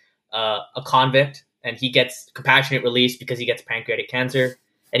plays a convict, and he gets compassionate release because he gets pancreatic cancer.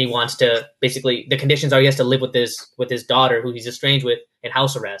 And he wants to, basically, the conditions are he has to live with his daughter, who he's estranged with, in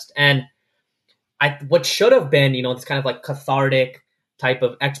house arrest. And what should have been, you know, this kind of like cathartic type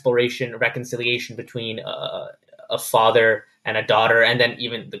of exploration, reconciliation between a father and a daughter, and then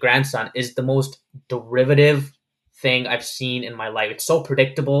even the grandson, is the most derivative thing I've seen in my life. It's so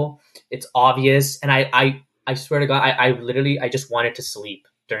predictable. It's obvious. And I swear to God, I just wanted to sleep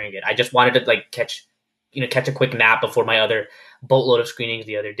during it. I just wanted to like catch a quick nap before my other boatload of screenings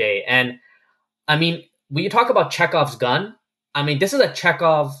the other day. And I mean, when you talk about Chekhov's gun, I mean, this is a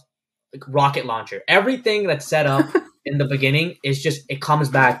Chekhov rocket launcher. Everything that's set up in the beginning is just, it comes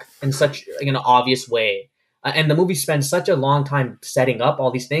back in such an obvious way. And the movie spends such a long time setting up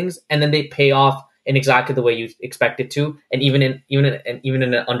all these things, and then they pay off in exactly the way you expect it to, and even in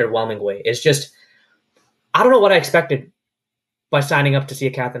an underwhelming way. It's just, I don't know what I expected by signing up to see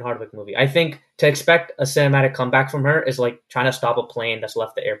a Catherine Hardwicke movie. I think to expect a cinematic comeback from her is like trying to stop a plane that's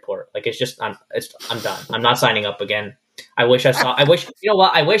left the airport. Like, it's just, I'm done. I'm not signing up again. You know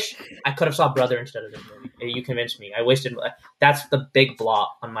what? I wish I could have saw Brother instead of this movie. You convinced me. That's the big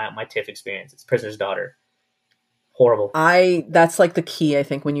flaw on my TIFF experience. It's Prisoner's Daughter. Horrible. That's like the key, I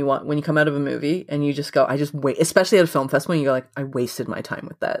think, when you come out of a movie and you just go, I just wait, especially at a film festival, and you go like, I wasted my time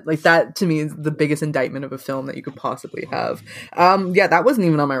with that. Like, that to me is the biggest indictment of a film that you could possibly have. Yeah, that wasn't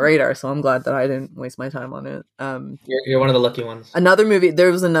even on my radar, so I'm glad that I didn't waste my time on it. You're one of the lucky ones.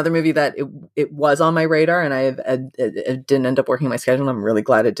 There was another movie that it was on my radar, and it didn't end up working my schedule, and I'm really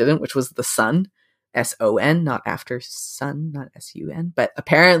glad it didn't, which was The Son. S-O-N, not After Sun, not S-U-N. But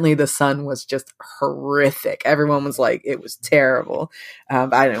apparently The Sun was just horrific. Everyone was like, it was terrible.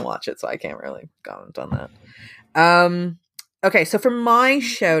 I didn't watch it, so I can't really comment on that. Okay, so for my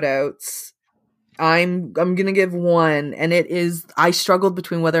shout-outs, I'm going to give one, and it is, I struggled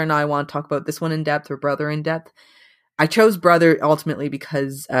between whether or not I want to talk about this one in depth or Brother in depth. I chose Brother ultimately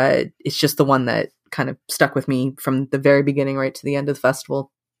because it's just the one that kind of stuck with me from the very beginning right to the end of the festival.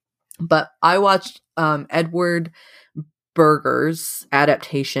 But I watched Edward Berger's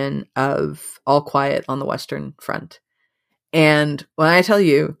adaptation of All Quiet on the Western Front. And when I tell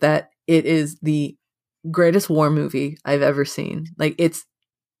you that it is the greatest war movie I've ever seen, like, it's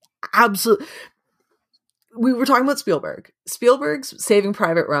absolute. We were talking about Spielberg. Spielberg's Saving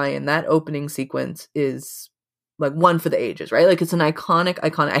Private Ryan, that opening sequence is like one for the ages, right? Like, it's an iconic.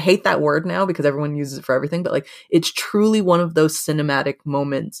 I hate that word now because everyone uses it for everything, but like, it's truly one of those cinematic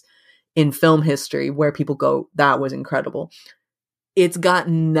moments in film history where people go, that was incredible. It's got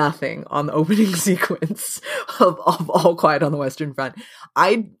nothing on the opening sequence of All Quiet on the Western Front.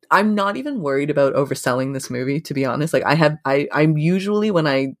 I'm not even worried about overselling this movie, to be honest. Like, I'm usually, when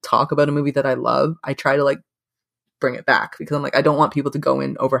I talk about a movie that I love, I try to like bring it back because I'm like, I don't want people to go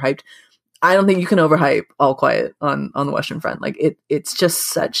in overhyped. I don't think you can overhype All Quiet on the Western Front. Like, it's just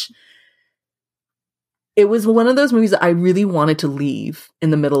such. It was one of those movies that I really wanted to leave in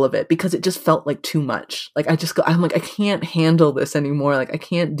the middle of it because it just felt like too much. Like, I'm like, I can't handle this anymore. Like, I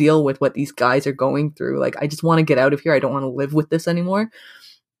can't deal with what these guys are going through. Like, I just want to get out of here. I don't want to live with this anymore.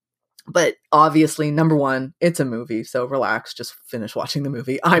 But obviously, number one, it's a movie. So relax, just finish watching the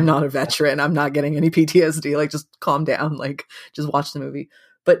movie. I'm not a veteran. I'm not getting any PTSD. Like, just calm down. Like, just watch the movie.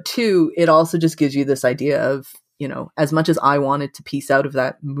 But two, it also just gives you this idea of, you know, as much as I wanted to piece out of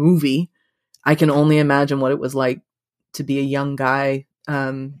that movie, I can only imagine what it was like to be a young guy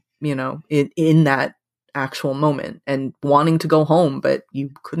in that actual moment, and wanting to go home, but you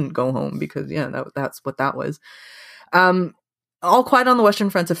couldn't go home because that's what that was. All Quiet on the Western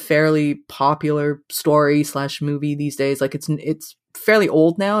Front's a fairly popular story / movie these days. Like it's fairly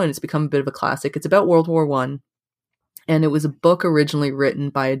old now, and it's become a bit of a classic. It's about World War One, and it was a book originally written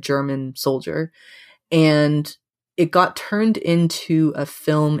by a German soldier, and it got turned into a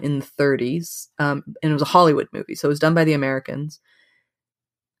film in the 30s, and it was a Hollywood movie, so it was done by the Americans,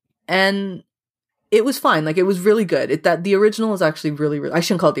 and it was fine. Like, it was really good. The original is actually really, really, I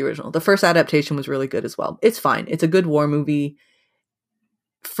shouldn't call it the original. The first adaptation was really good as well. It's fine. It's a good war movie.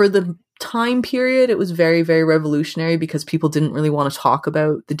 For the time period, it was very, very revolutionary because people didn't really want to talk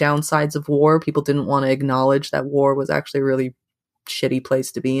about the downsides of war. People didn't want to acknowledge that war was actually a really shitty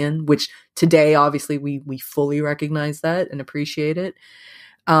place to be in, which today, obviously, we fully recognize that and appreciate it.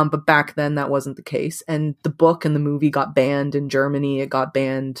 But back then that wasn't the case. And the book and the movie got banned in Germany. It got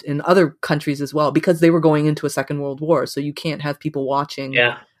banned in other countries as well because they were going into a Second World War. So you can't have people watching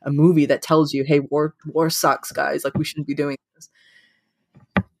a movie that tells you, hey, war sucks, guys. Like, we shouldn't be doing this.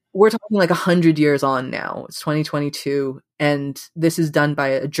 We're talking like 100 years on now. It's 2022. And this is done by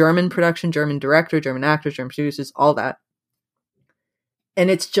a German production, German director, German actors, German producers, all that.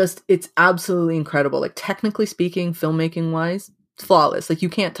 And it's absolutely incredible. Like, technically speaking, filmmaking wise, flawless. Like, you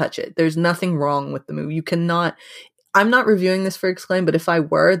can't touch it. There's nothing wrong with the movie. I'm not reviewing this for Exclaim, but if I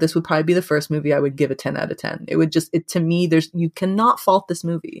were, this would probably be the first movie I would give a 10 out of 10. To me, you cannot fault this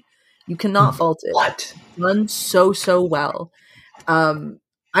movie. You cannot fault it. What? Done so well.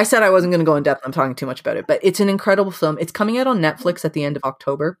 I said I wasn't going to go in depth. I'm talking too much about it, but it's an incredible film. It's coming out on Netflix at the end of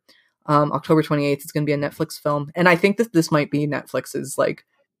October. October 28th, it's going to be a Netflix film. And I think that this might be Netflix's like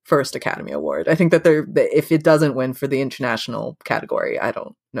first Academy Award. I think that if it doesn't win for the international category, I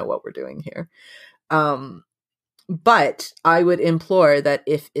don't know what we're doing here. But I would implore that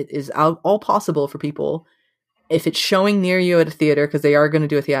if it is all possible for people, if it's showing near you at a theater, because they are going to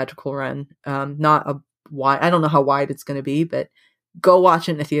do a theatrical run, not a wide, I don't know how wide it's going to be, but go watch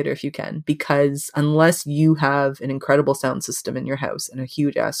it in a theater if you can, because unless you have an incredible sound system in your house and a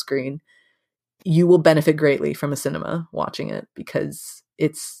huge ass screen, you will benefit greatly from a cinema watching it, because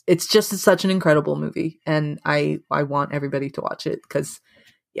it's just such an incredible movie, and I want everybody to watch it, because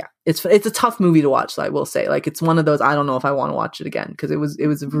it's a tough movie to watch. So I will say, like, it's one of those, I don't know if I want to watch it again, because it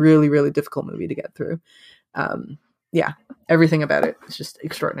was a really, really difficult movie to get through. Everything about it is just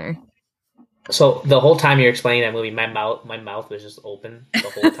extraordinary. So the whole time you're explaining that movie, my mouth was just open the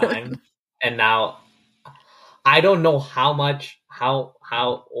whole time, and now I don't know how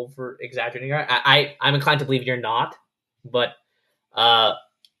over exaggerating you are. I'm inclined to believe you're not, but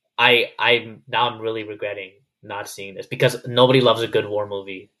I'm really regretting not seeing this, because nobody loves a good war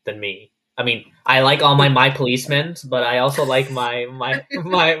movie than me. I mean, I like all my policemen, but I also like my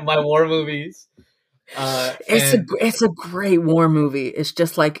war movies. It's a great war movie. It's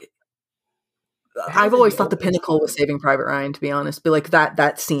just like, I've always thought the pinnacle was Saving Private Ryan, to be honest. But like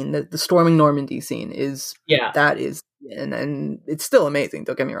that scene, the storming Normandy scene is, that is, and it's still amazing.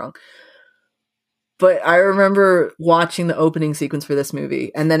 Don't get me wrong. But I remember watching the opening sequence for this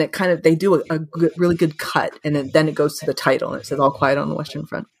movie, and then they do a really good cut, and then it goes to the title, and it says All Quiet on the Western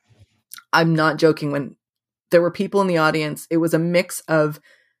Front. I'm not joking. When there were people in the audience, it was a mix of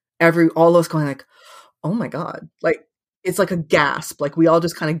all those going like, oh my God, like, it's like a gasp. Like, we all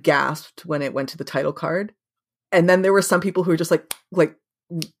just kind of gasped when it went to the title card. And then there were some people who were just like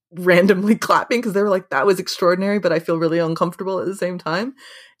randomly clapping, because they were like, that was extraordinary, but I feel really uncomfortable at the same time.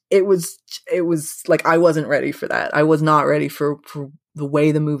 It was like, I wasn't ready for that. I was not ready for the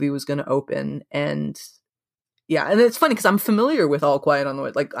way the movie was going to open. And and it's funny because I'm familiar with All Quiet on the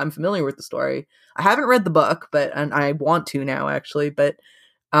Western, like, I'm familiar with the story. I haven't read the book, and I want to now, actually, but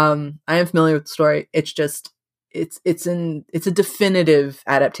I am familiar with the story. It's just, it's a definitive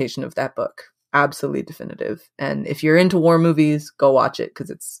adaptation of that book. Absolutely definitive. And if you're into war movies, go watch it, because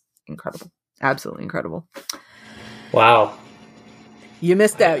it's incredible. Absolutely incredible. Wow. You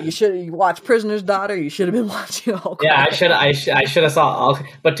missed out. You watched Prisoner's Daughter. You should have been watching All Quiet. Yeah, I should have saw all.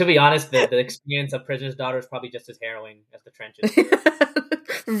 But to be honest, the experience of Prisoner's Daughter is probably just as harrowing as the trenches.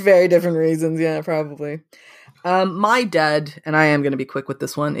 Very different reasons. Yeah, probably. My dad, and I am going to be quick with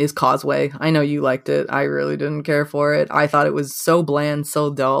this one, is Causeway. I know you liked it. I really didn't care for it. I thought it was so bland,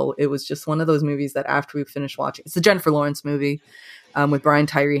 so dull. It was just one of those movies that after we finished watching, it's the Jennifer Lawrence movie, with Brian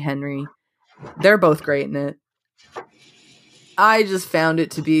Tyree Henry. They're both great in it. I just found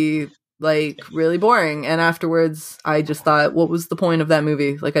it to be like really boring. And afterwards, I just thought, what was the point of that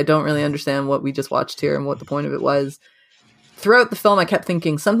movie? Like, I don't really understand what we just watched here and what the point of it was. Throughout the film, I kept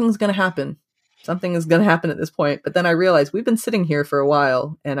thinking, something's going to happen. something is going to happen at this point. But then I realized we've been sitting here for a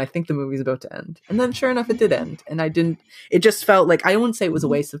while, and I think the movie's about to end. And then sure enough, it did end. And it just felt like, I wouldn't say it was a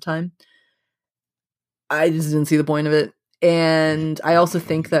waste of time. I just didn't see the point of it. And I also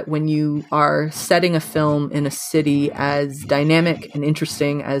think that when you are setting a film in a city as dynamic and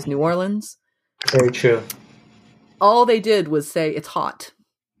interesting as New Orleans, very true. All they did was say it's hot.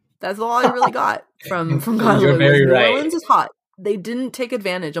 That's all I really got from God. You're very New right. Orleans is hot. They didn't take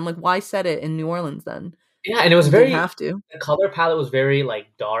advantage. I'm like, why set it in New Orleans then? Yeah, and it was very have to. The color palette was very like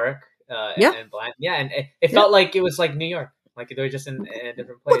dark and bland. Yeah, and it felt like it was like New York, like they were just in a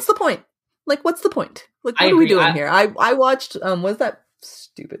different place. What's the point? Like, what's the point? Like, what are we doing here? I watched what's that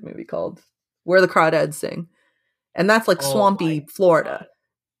stupid movie called? Where the Crawdads Sing, and that's like swampy Florida.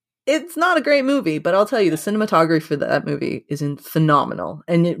 It's not a great movie, but I'll tell you, the cinematography for that movie is phenomenal,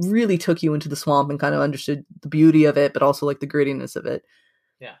 and it really took you into the swamp and kind of understood the beauty of it, but also like the grittiness of it.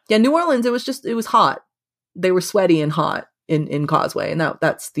 Yeah. New Orleans, it was hot. They were sweaty and hot in Causeway, and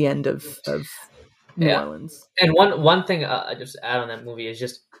that's the end of New Orleans. And one thing I just add on that movie is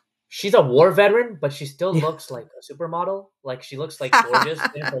just, she's a war veteran, but she still looks like a supermodel. Like, she looks like gorgeous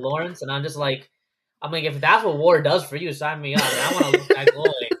Jennifer Lawrence, and I'm like, if that's what war does for you, sign me up. And I want to look that glowing.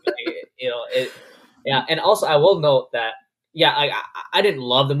 And also I will note that, I didn't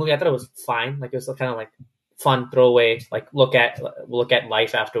love the movie. I thought it was fine. Like, it was kind of like fun throwaway, like look at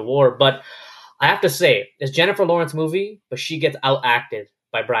life after war. But I have to say, it's Jennifer Lawrence movie, but she gets outacted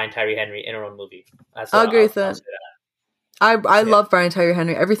by Brian Tyree Henry in her own movie. I agree with that. I love Brian Tyree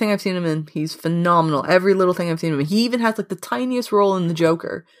Henry. Everything I've seen him in, he's phenomenal. Every little thing I've seen him in. He even has like the tiniest role in The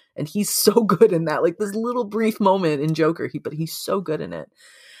Joker, and he's so good in that. Like, this little brief moment in Joker, but he's so good in it.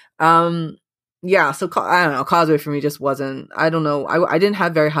 So I don't know. Causeway for me just wasn't. I don't know. I didn't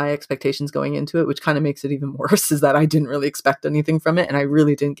have very high expectations going into it, which kind of makes it even worse. Is that I didn't really expect anything from it, and I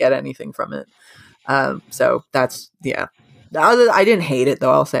really didn't get anything from it. So that's I didn't hate it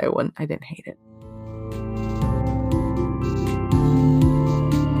though. I'll say I didn't hate it.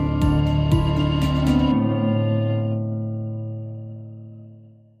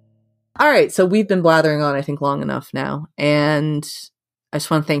 All right, so we've been blathering on, I think, long enough now, and I just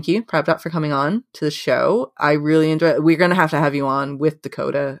want to thank you, Prabhat, for coming on to the show. I really enjoy it. We're going to have you on with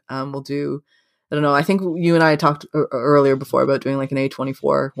Dakota. We'll do, I don't know, I think you and I talked earlier before about doing like an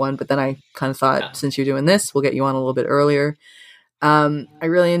A24 one, but then I kind of thought, since you're doing this, we'll get you on a little bit earlier. I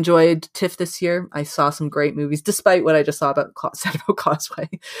really enjoyed TIFF this year. I saw some great movies, despite what I just said about Causeway.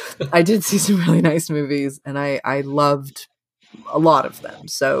 I did see some really nice movies, and I loved a lot of them.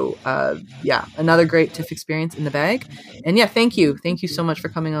 So another great TIFF experience in the bag. And thank you so much for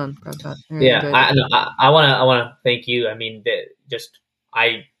coming on, Prabhat. I want to thank you. I mean,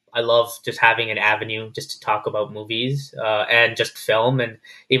 I love just having an avenue just to talk about movies and just film. And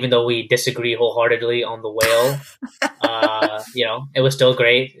even though we disagree wholeheartedly on The Whale, it was still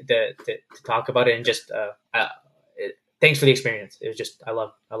great to talk about it. And just thanks for the experience. It was just, I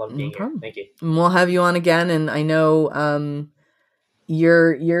love being here. Thank you. And we'll have you on again. And I know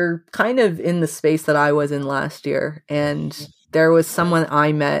you're kind of in the space that I was in last year. And there was someone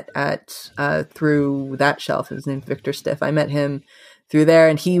I met at through That Shelf. His name's Victor Stiff. I met him through there,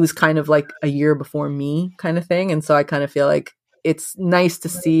 and he was kind of like a year before me kind of thing. And so I kind of feel like it's nice to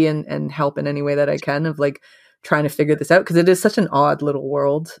see and help in any way that I can of like trying to figure this out, because it is such an odd little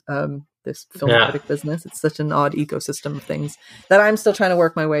world, this film critic business. It's such an odd ecosystem of things that I'm still trying to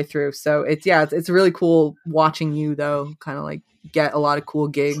work my way through. So it's really cool watching you though, kind of like get a lot of cool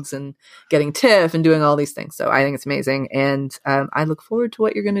gigs and getting TIFF and doing all these things. So I think it's amazing. And I look forward to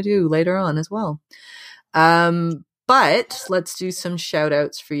what you're going to do later on as well. But let's do some shout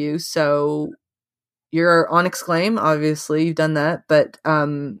outs for you. So you're on Exclaim, obviously you've done that, but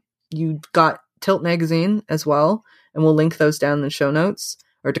you got Tilt Magazine as well. And we'll link those down in the show notes,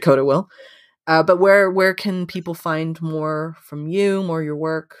 or Dakota will. But where can people find more from you, more your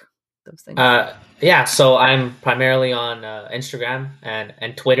work, those things? So I'm primarily on Instagram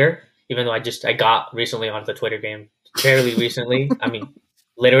and Twitter, even though I got recently onto the Twitter game fairly recently. I mean,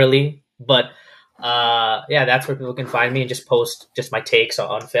 literally, but that's where people can find me and just post just my takes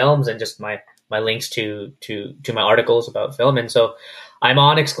on films and just my links to my articles about film. And so I'm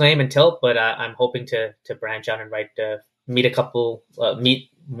on Exclaim and Tilt, but I'm hoping to branch out and write, meet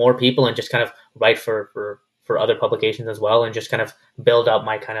more people and just kind of write for other publications as well, and just kind of build up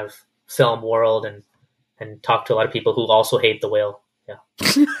my kind of film world and talk to a lot of people who also hate The Whale.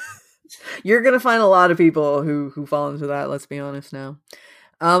 Yeah. You're going to find a lot of people who fall into that, let's be honest now.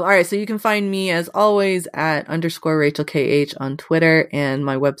 All right, so you can find me as always at _RachelKH on Twitter, and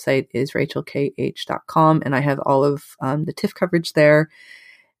my website is rachelkh.com, and I have all of the TIFF coverage there.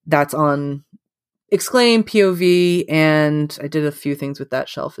 That's on Exclaim, POV, and I did a few things with that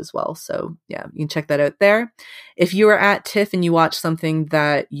shelf as well. So yeah, you can check that out there. If you are at TIFF and you watch something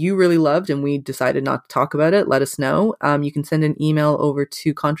that you really loved and we decided not to talk about it, let us know. You can send an email over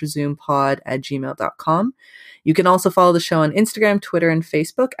to contrazoompod@gmail.com. You can also follow the show on Instagram, Twitter, and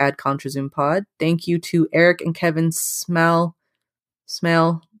Facebook at ContraZoomPod. Thank you to Eric and Kevin Smell.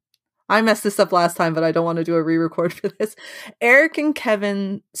 I messed this up last time, but I don't want to do a re-record for this. Eric and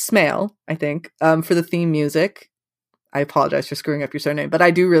Kevin Smale, I think, for the theme music. I apologize for screwing up your surname, but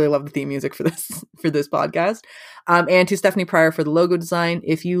I do really love the theme music for this podcast. And to Stephanie Pryor for the logo design.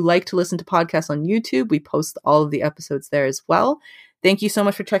 If you like to listen to podcasts on YouTube, we post all of the episodes there as well. Thank you so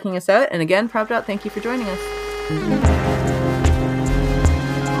much for checking us out. And again, Pravdat, thank you for joining us.